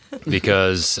flowers.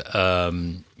 Because,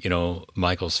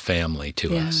 Michael's family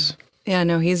to us. Yeah,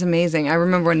 no, he's amazing. I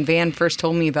remember when Van first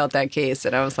told me about that case,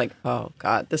 and I was like, oh,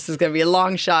 God, this is going to be a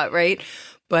long shot, right?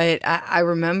 But I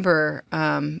remember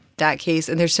that case,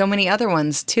 and there's so many other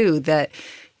ones, too, that,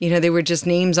 they were just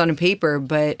names on a paper,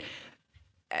 but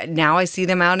now I see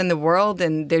them out in the world,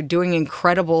 and they're doing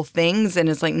incredible things, and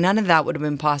it's like none of that would have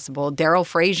been possible. Daryl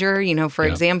Frazier, for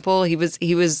example, he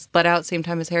was let out same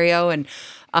time as Harry-O, and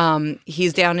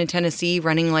he's down in Tennessee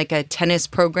running like a tennis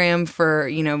program for,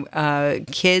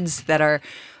 kids that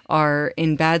are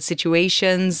in bad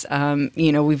situations.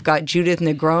 We've got Judith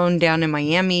Negron down in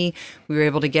Miami. We were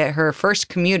able to get her first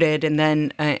commuted and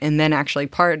then actually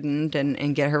pardoned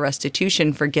and get her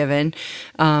restitution forgiven.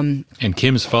 And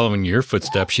Kim's following your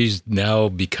footsteps. She's now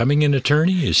becoming an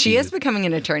attorney? She is becoming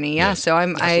an attorney, yeah. So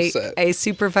I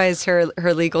supervise her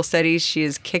legal studies. She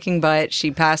is kicking butt. She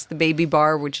passed the baby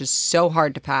bar, which is so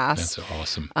hard to pass. That's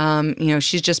awesome.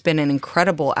 She's just been an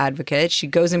incredible advocate. She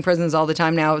goes in prisons all the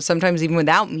time now, sometimes even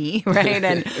without me, right?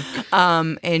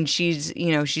 And she's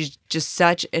just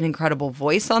such an incredible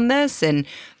voice on this. And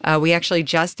we actually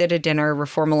just did a dinner,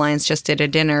 Reform Alliance just did a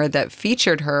dinner that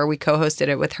featured her. We co-hosted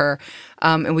it with her.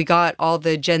 And we got all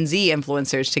the Gen Z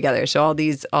influencers together. So all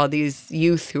these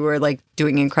youth who are like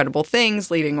doing incredible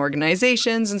things, leading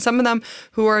organizations, and some of them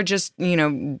who are just,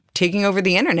 taking over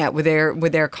the internet with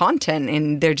their content,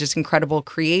 and they're just incredible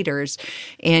creators.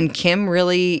 And Kim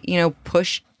really,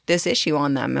 pushed this issue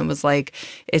on them and was like,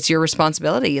 it's your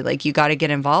responsibility. Like, you got to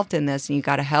get involved in this and you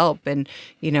got to help. And,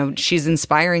 she's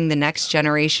inspiring the next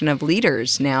generation of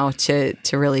leaders now to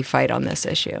really fight on this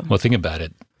issue. Well, think about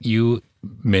it. You,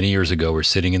 many years ago, were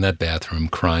sitting in that bathroom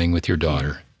crying with your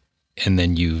daughter. And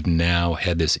then you've now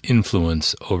had this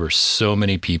influence over so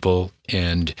many people,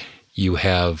 and you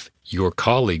have your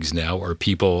colleagues now are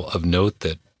people of note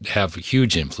that have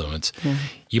huge influence. Mm-hmm.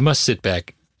 You must sit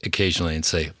back occasionally and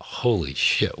say, holy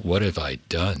shit, what have I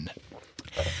done?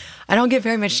 I don't get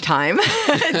very much time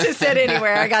to sit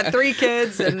anywhere. I got 3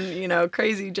 kids and,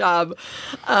 crazy job.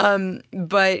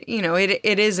 But,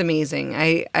 it is amazing.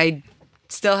 I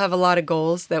still have a lot of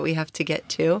goals that we have to get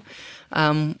to.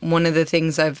 One of the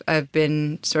things I've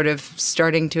been sort of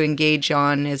starting to engage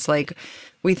on is like,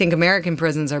 we think American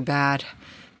prisons are bad.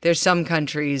 There's some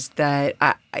countries that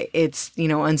it's,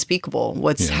 unspeakable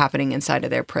what's happening inside of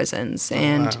their prisons.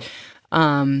 And,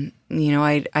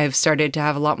 I've started to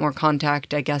have a lot more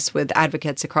contact, I guess, with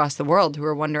advocates across the world who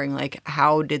are wondering, like,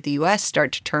 how did the U.S.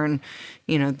 start to turn,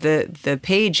 the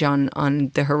page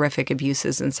on the horrific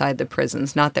abuses inside the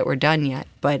prisons? Not that we're done yet,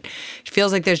 but it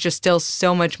feels like there's just still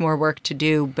so much more work to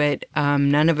do. But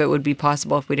none of it would be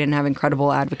possible if we didn't have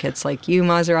incredible advocates like you,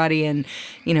 Maserati, and,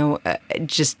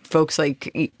 just folks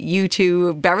like you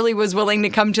two. Beverly was willing to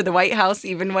come to the White House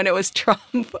even when it was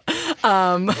Trump.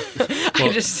 I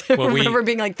just remember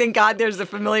being like, thank God there's a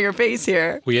familiar face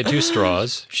here. We had 2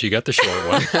 straws. She got the short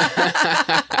one.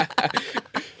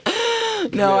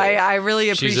 No, I really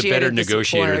appreciate it. She's a better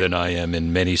negotiator than I am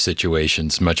in many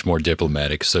situations, much more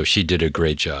diplomatic. So she did a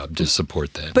great job to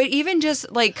support that. But even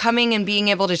just like coming and being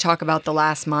able to talk about the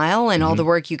last mile and all the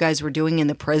work you guys were doing in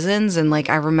the prisons. And like,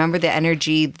 I remember the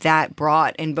energy that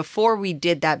brought. And before we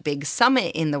did that big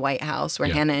summit in the White House where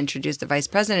Hannah introduced the vice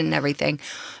president and everything,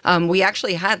 we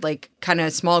actually had like kind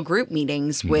of small group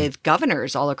meetings with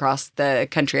governors all across the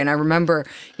country. And I remember,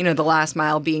 the last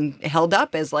mile being held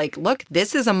up as like, look,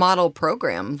 this is a model program.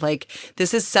 Like,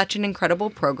 this is such an incredible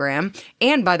program.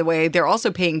 And by the way, they're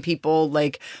also paying people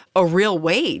like a real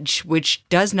wage, which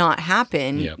does not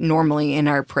happen normally in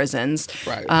our prisons.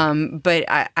 Right. But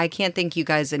I can't thank you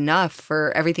guys enough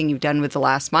for everything you've done with the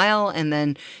last mile. And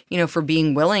then, for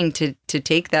being willing to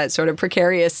take that sort of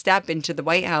precarious step into the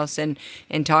White House and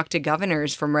talk to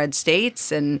governors from red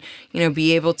states and,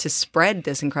 be able to spread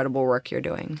this incredible work you're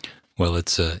doing. Well,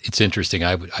 it's interesting.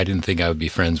 I didn't think I would be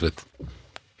friends with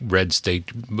red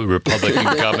state Republican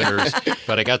governors,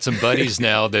 but I got some buddies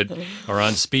now that are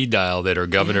on speed dial that are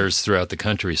governors throughout the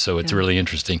country. So it's really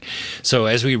interesting. So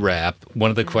as we wrap, one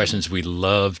of the questions we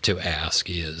love to ask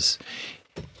is,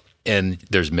 and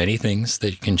there's many things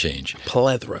that can change.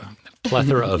 Plethora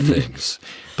Of things.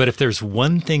 But if there's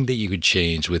one thing that you could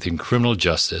change within criminal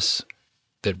justice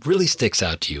that really sticks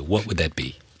out to you, what would that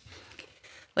be?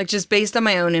 Like, just based on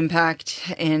my own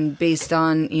impact and based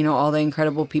on, all the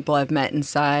incredible people I've met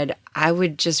inside, I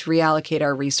would just reallocate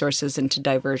our resources into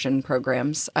diversion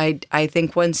programs. I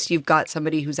think once you've got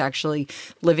somebody who's actually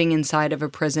living inside of a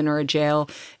prison or a jail,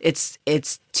 it's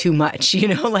too much,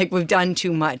 like we've done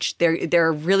too much. There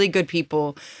are really good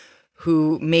people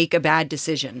who make a bad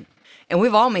decision. And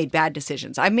we've all made bad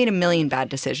decisions. I've made 1 million bad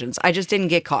decisions. I just didn't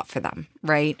get caught for them,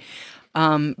 right?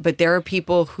 But there are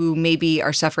people who maybe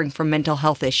are suffering from mental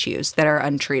health issues that are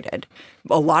untreated.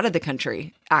 A lot of the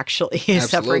country actually is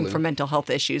suffering from mental health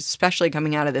issues, especially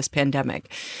coming out of this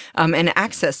pandemic. And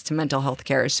access to mental health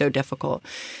care is so difficult.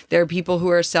 There are people who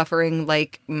are suffering,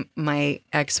 like my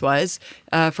ex was,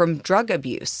 from drug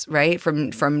abuse, right? From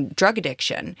drug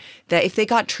addiction, that if they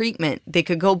got treatment, they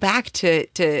could go back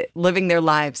to living their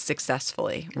lives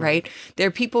successfully, right? There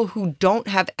are people who don't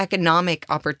have economic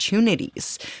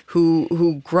opportunities,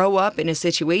 who grow up in a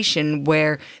situation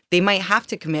where they might have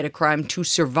to commit a crime to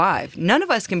survive. None of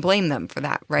us can blame them for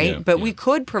that, right? But we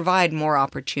could provide more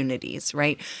opportunities,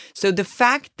 right? So the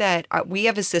fact that we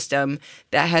have a system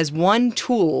that has one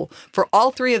tool for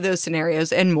all 3 of those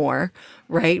scenarios and more,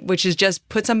 right, which is just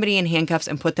put somebody in handcuffs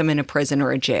and put them in a prison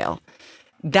or a jail,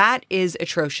 that is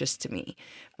atrocious to me.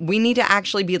 We need to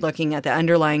actually be looking at the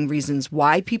underlying reasons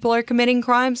why people are committing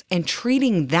crimes and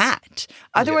treating that.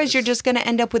 Otherwise, you're just going to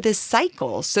end up with this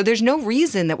cycle. So there's no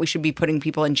reason that we should be putting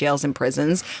people in jails and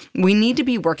prisons. We need to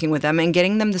be working with them and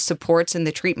getting them the supports and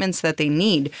the treatments that they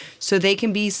need so they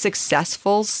can be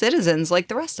successful citizens like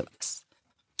the rest of us.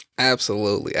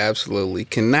 Absolutely, absolutely.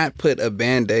 Cannot put a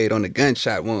Band-Aid on a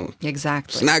gunshot wound.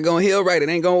 Exactly. It's not going to heal right. It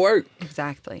ain't going to work.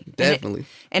 Exactly. Definitely.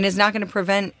 And it's not going to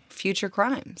prevent future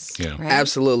crimes. Yeah. Right?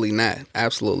 Absolutely not.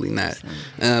 Absolutely not.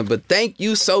 But thank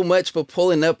you so much for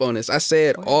pulling up on this. I say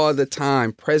it all the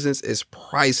time. Presence is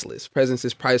priceless. Presence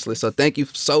is priceless. So thank you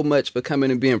so much for coming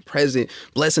and being present,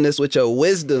 blessing us with your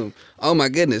wisdom. Oh my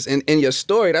goodness. And your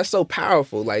story, that's so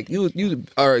powerful. Like you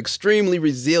are extremely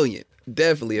resilient.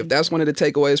 Definitely. If that's one of the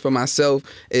takeaways for myself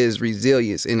is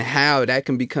resilience and how that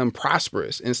can become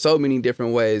prosperous in so many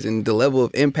different ways and the level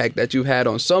of impact that you've had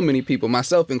on so many people,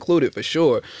 myself included, for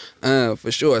sure.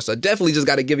 For sure. So definitely just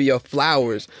got to give you your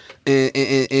flowers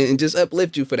and just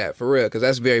uplift you for that, for real, because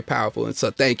that's very powerful. And so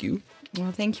thank you.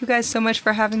 Well, thank you guys so much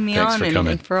for having me Thanks on for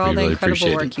coming. and for all We the really incredible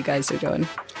appreciate work it. you guys are doing.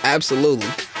 Absolutely.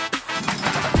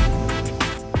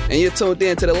 And you're tuned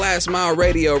in to the Last Mile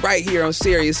Radio right here on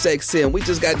Sirius XM. We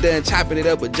just got done chopping it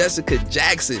up with Jessica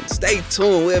Jackson. Stay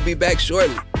tuned. We'll be back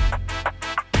shortly.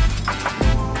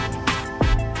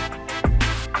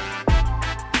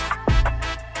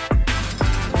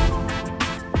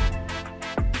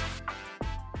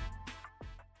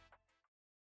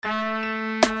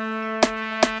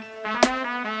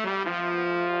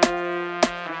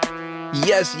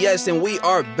 Yes, and we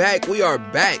are back. We are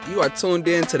back. You are tuned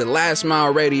in to the Last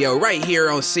Mile Radio right here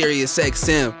on Sirius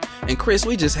XM. And Chris,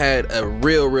 we just had a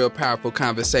real powerful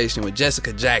conversation with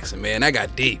Jessica Jackson, man. That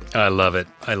got deep. I love it.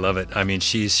 I love it. I mean,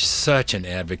 she's such an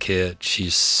advocate.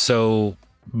 She's so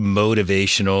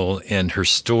motivational, and her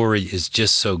story is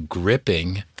just so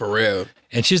gripping. For real.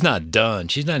 And she's not done.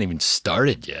 She's not even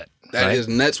started yet. That is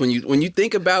nuts when you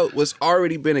think about what's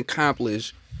already been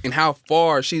accomplished and how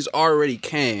far she's already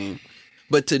came.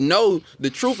 But to know the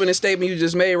truth in the statement you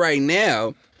just made right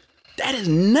now, that is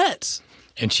nuts.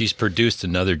 And she's produced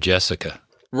another Jessica.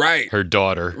 Right. Her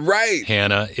daughter, Right.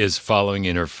 Hannah, is following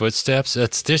in her footsteps.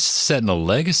 That's just setting a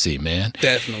legacy, man.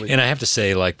 Definitely. And I have to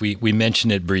say, like, we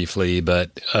mentioned it briefly,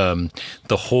 but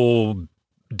the whole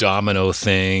domino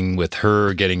thing with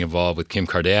her getting involved with Kim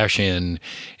Kardashian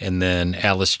and then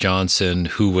Alice Johnson,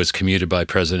 who was commuted by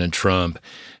President Trump,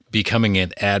 becoming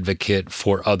an advocate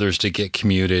for others to get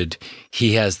commuted.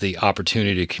 He has the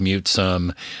opportunity to commute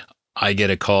some. I get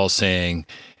a call saying,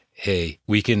 hey,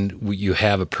 you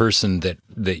have a person that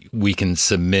we can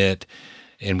submit.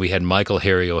 And we had Michael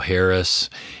Harry O'Harris,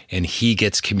 and he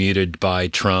gets commuted by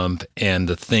Trump, and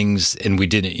we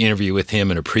did an interview with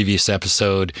him in a previous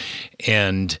episode,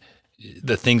 and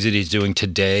the things that he's doing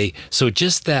today. So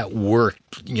just that work,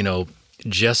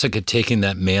 Jessica taking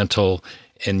that mantle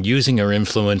and using her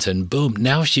influence, and boom,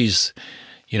 now she's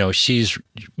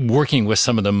working with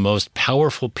some of the most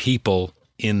powerful people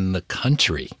in the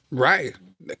country. Right.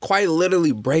 Quite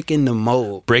literally breaking the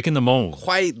mold. Breaking the mold.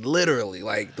 Quite literally.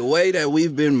 Like the way that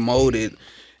we've been molded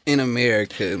in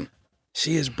America,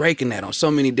 she is breaking that on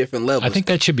so many different levels. I think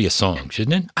that should be a song,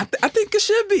 shouldn't it? I think it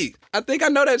should be. I think I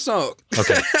know that song.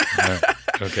 Okay. All right.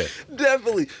 Okay.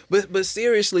 Definitely. But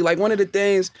seriously, like one of the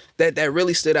things that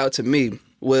really stood out to me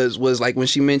was like when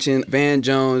she mentioned Van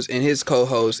Jones and his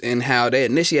co-host and how they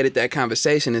initiated that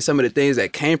conversation and some of the things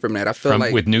that came from that. I feel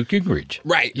like with Newt Gingrich.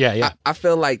 Right. Yeah. I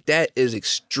feel like that is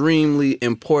extremely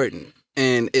important.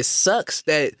 And it sucks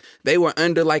that they were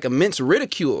under like immense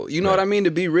ridicule. You know what I mean?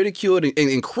 To be ridiculed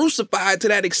and crucified to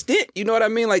that extent. You know what I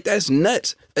mean? Like that's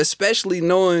nuts, especially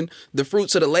knowing the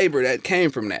fruits of the labor that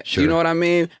came from that. Sure. You know what I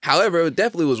mean? However, it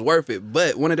definitely was worth it.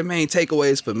 But one of the main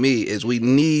takeaways for me is we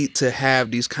need to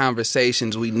have these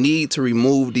conversations. We need to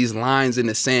remove these lines in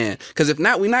the sand. Because if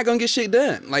not, we're not going to get shit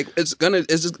done. Like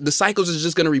the cycles is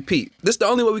just going to repeat. This is the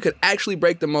only way we could actually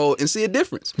break the mold and see a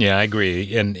difference. Yeah, I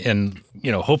agree. And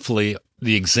hopefully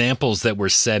the examples that we're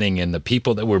setting and the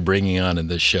people that we're bringing on in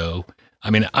this show, I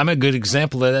mean, I'm a good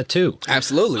example of that too.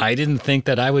 Absolutely. I didn't think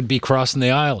that I would be crossing the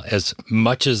aisle as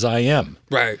much as I am.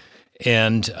 Right.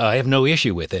 And I have no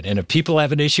issue with it. And if people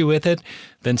have an issue with it,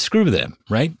 then screw them,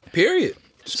 right? Period.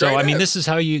 So, I mean, this is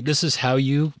how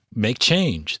you make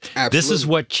change. Absolutely. This is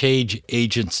what change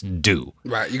agents do.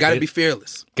 Right. You got to be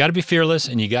fearless. Got to be fearless,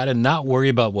 and you got to not worry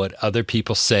about what other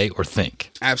people say or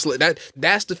think. Absolutely.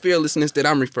 That's the fearlessness that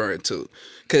I'm referring to.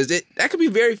 Because that could be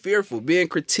very fearful, being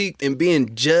critiqued and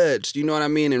being judged, you know what I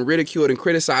mean, and ridiculed and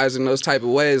criticized in those type of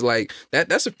ways. Like,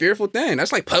 that's a fearful thing.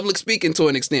 That's like public speaking to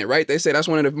an extent, right? They say that's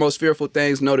one of the most fearful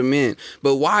things known to men.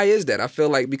 But why is that? I feel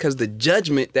like because the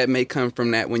judgment that may come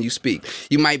from that when you speak.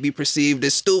 You might be perceived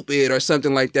as stupid or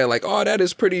something like that. that. Like, oh, that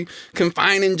is pretty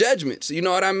confining judgments. You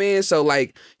know what I mean? So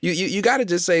like, you gotta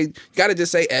just say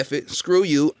F it, screw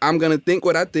you. I'm gonna think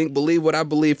what I think, believe what I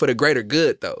believe for the greater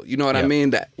good, though. You know what I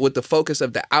mean? That with the focus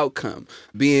of the outcome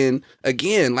being,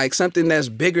 again, like something that's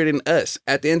bigger than us.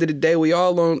 At the end of the day, we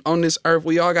all on this earth,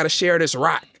 we all gotta share this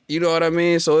rock. You know what I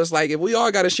mean? So it's like, if we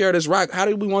all got to share this rock, how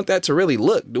do we want that to really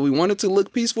look? Do we want it to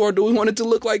look peaceful, or do we want it to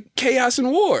look like chaos and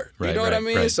war? You know what I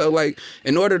mean? Right. So like,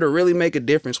 in order to really make a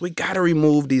difference, we got to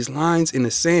remove these lines in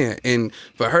the sand. And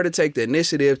for her to take the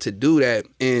initiative to do that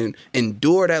and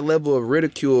endure that level of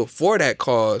ridicule for that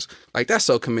cause, like, that's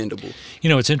so commendable. You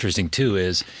know, what's interesting too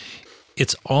is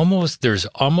there's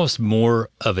almost more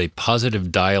of a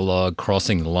positive dialogue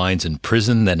crossing the lines in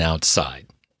prison than outside.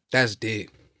 That's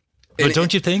deep. But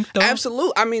don't you think, though?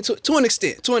 Absolutely. I mean, to an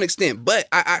extent. But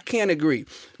I can't agree,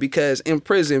 because in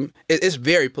prison, it's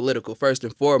very political, first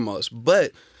and foremost.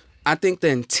 But I think the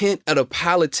intent of the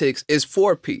politics is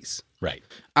for peace. Right.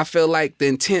 I feel like the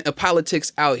intent of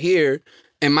politics out here,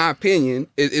 in my opinion,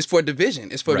 is for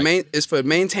division. It's for it's for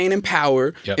maintaining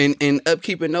power and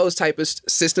upkeeping those type of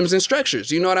systems and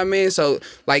structures. You know what I mean? So,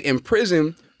 like, in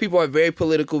prison, people are very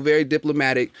political, very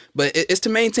diplomatic, but it's to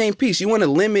maintain peace. You want to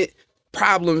limit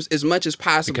problems as much as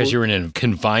possible. Because you're in a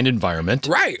confined environment.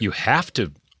 Right. You have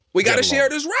to. We got to share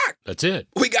this rock. That's it.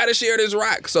 We got to share this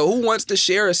rock. So who wants to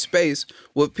share a space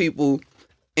with people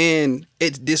and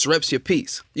it disrupts your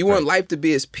peace? You want life to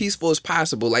be as peaceful as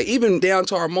possible. Like, even down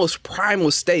to our most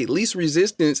primal state, least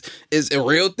resistance is a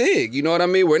real thing. You know what I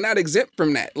mean? We're not exempt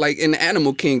from that. Like in the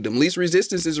animal kingdom, least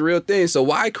resistance is a real thing. So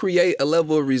why create a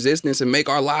level of resistance and make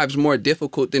our lives more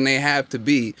difficult than they have to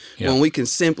be when we can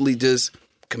simply just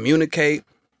communicate,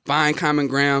 find common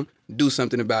ground, do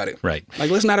something about it. Right. Like,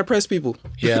 let's not oppress people.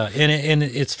 Yeah. And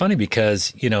it's funny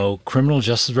because, you know, criminal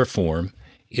justice reform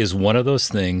is one of those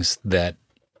things that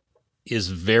is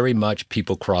very much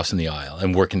people crossing the aisle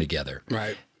and working together.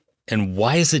 Right. And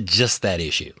why is it just that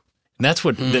issue? And that's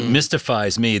what that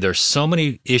mystifies me. There's so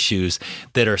many issues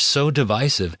that are so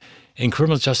divisive, and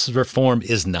criminal justice reform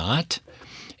is not.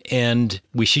 And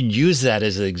we should use that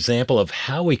as an example of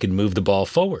how we can move the ball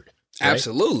forward. Right?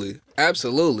 Absolutely.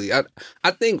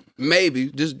 I think maybe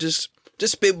just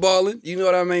spitballing, you know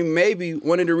what I mean? Maybe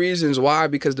one of the reasons why,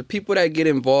 because the people that get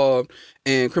involved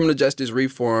in criminal justice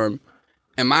reform,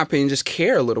 in my opinion, just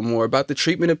care a little more about the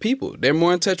treatment of people. They're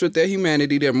more in touch with their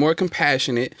humanity. They're more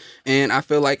compassionate. And I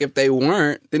feel like if they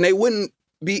weren't, then they wouldn't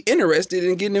be interested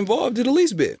in getting involved in the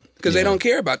least bit, because they don't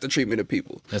care about the treatment of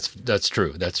people. That's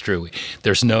true.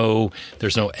 There's no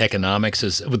economics.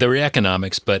 There are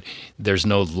economics, but there's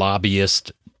no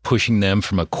lobbyist pushing them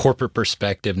from a corporate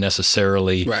perspective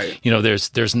necessarily. Right. You know,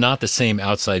 there's not the same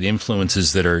outside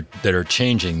influences that are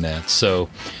changing that. So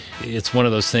it's one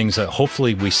of those things that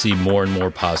hopefully we see more and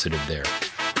more positive there.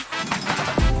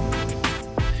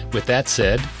 With that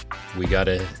said, we got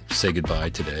to say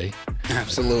goodbye today.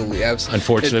 Absolutely.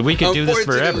 Unfortunately, we could do this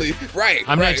forever. Right.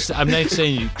 I'm not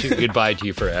saying goodbye to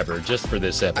you forever, just for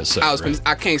this episode.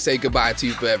 I can't say goodbye to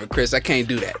you forever, Chris. I can't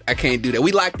do that.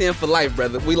 We locked in for life,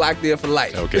 brother. We locked in for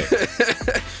life. Okay.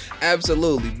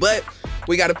 Absolutely. But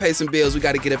we got to pay some bills. We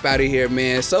got to get up out of here,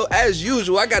 man. So as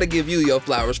usual, I got to give you your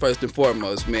flowers first and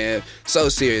foremost, man. So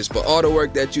serious for all the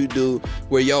work that you do,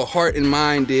 where your heart and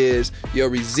mind is, your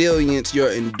resilience, your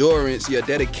endurance, your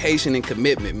dedication and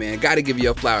commitment, man. Got to give you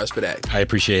your flowers for that. I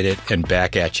appreciate it, and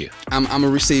back at you. I'm going to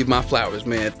receive my flowers,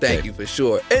 man. Thank you for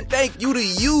sure. And thank you to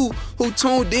you who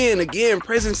tuned in. Again,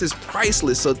 presence is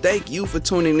priceless. So thank you for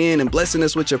tuning in and blessing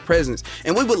us with your presence.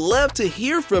 And we would love to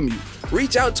hear from you.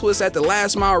 Reach out to us at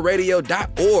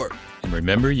thelastmileradio.org. And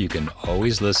remember, you can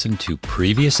always listen to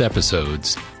previous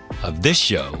episodes of this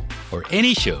show or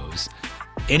any shows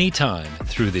anytime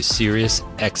through the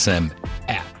SiriusXM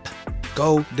app.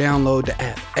 Go download the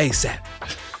app ASAP.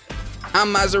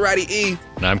 I'm Maserati E.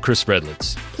 And I'm Chris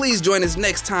Redlitz. Please join us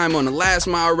next time on The Last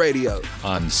Mile Radio.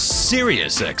 On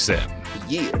SiriusXM.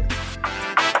 Yeah.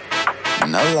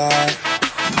 No lie.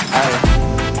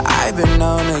 I've been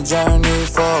on a journey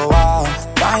for a while.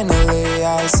 Finally,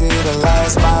 I see the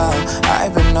last mile.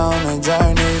 I've been on a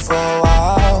journey for a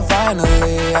while.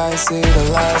 Finally, I see the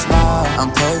last mile.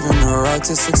 I'm paving the road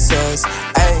to success.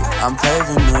 Ay, I'm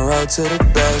paving the road to the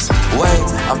best. Wait,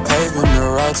 I'm paving the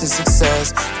road to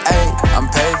success. Ay, I'm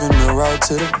paving the road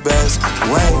to the best.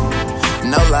 Wait,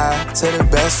 no lie, to the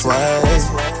best way.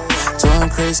 To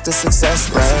increase the success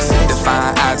rate.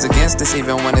 Define odds against us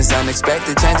even when it's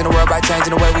unexpected. Changing the world by changing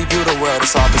the way we view the world.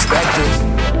 It's all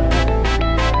perspective.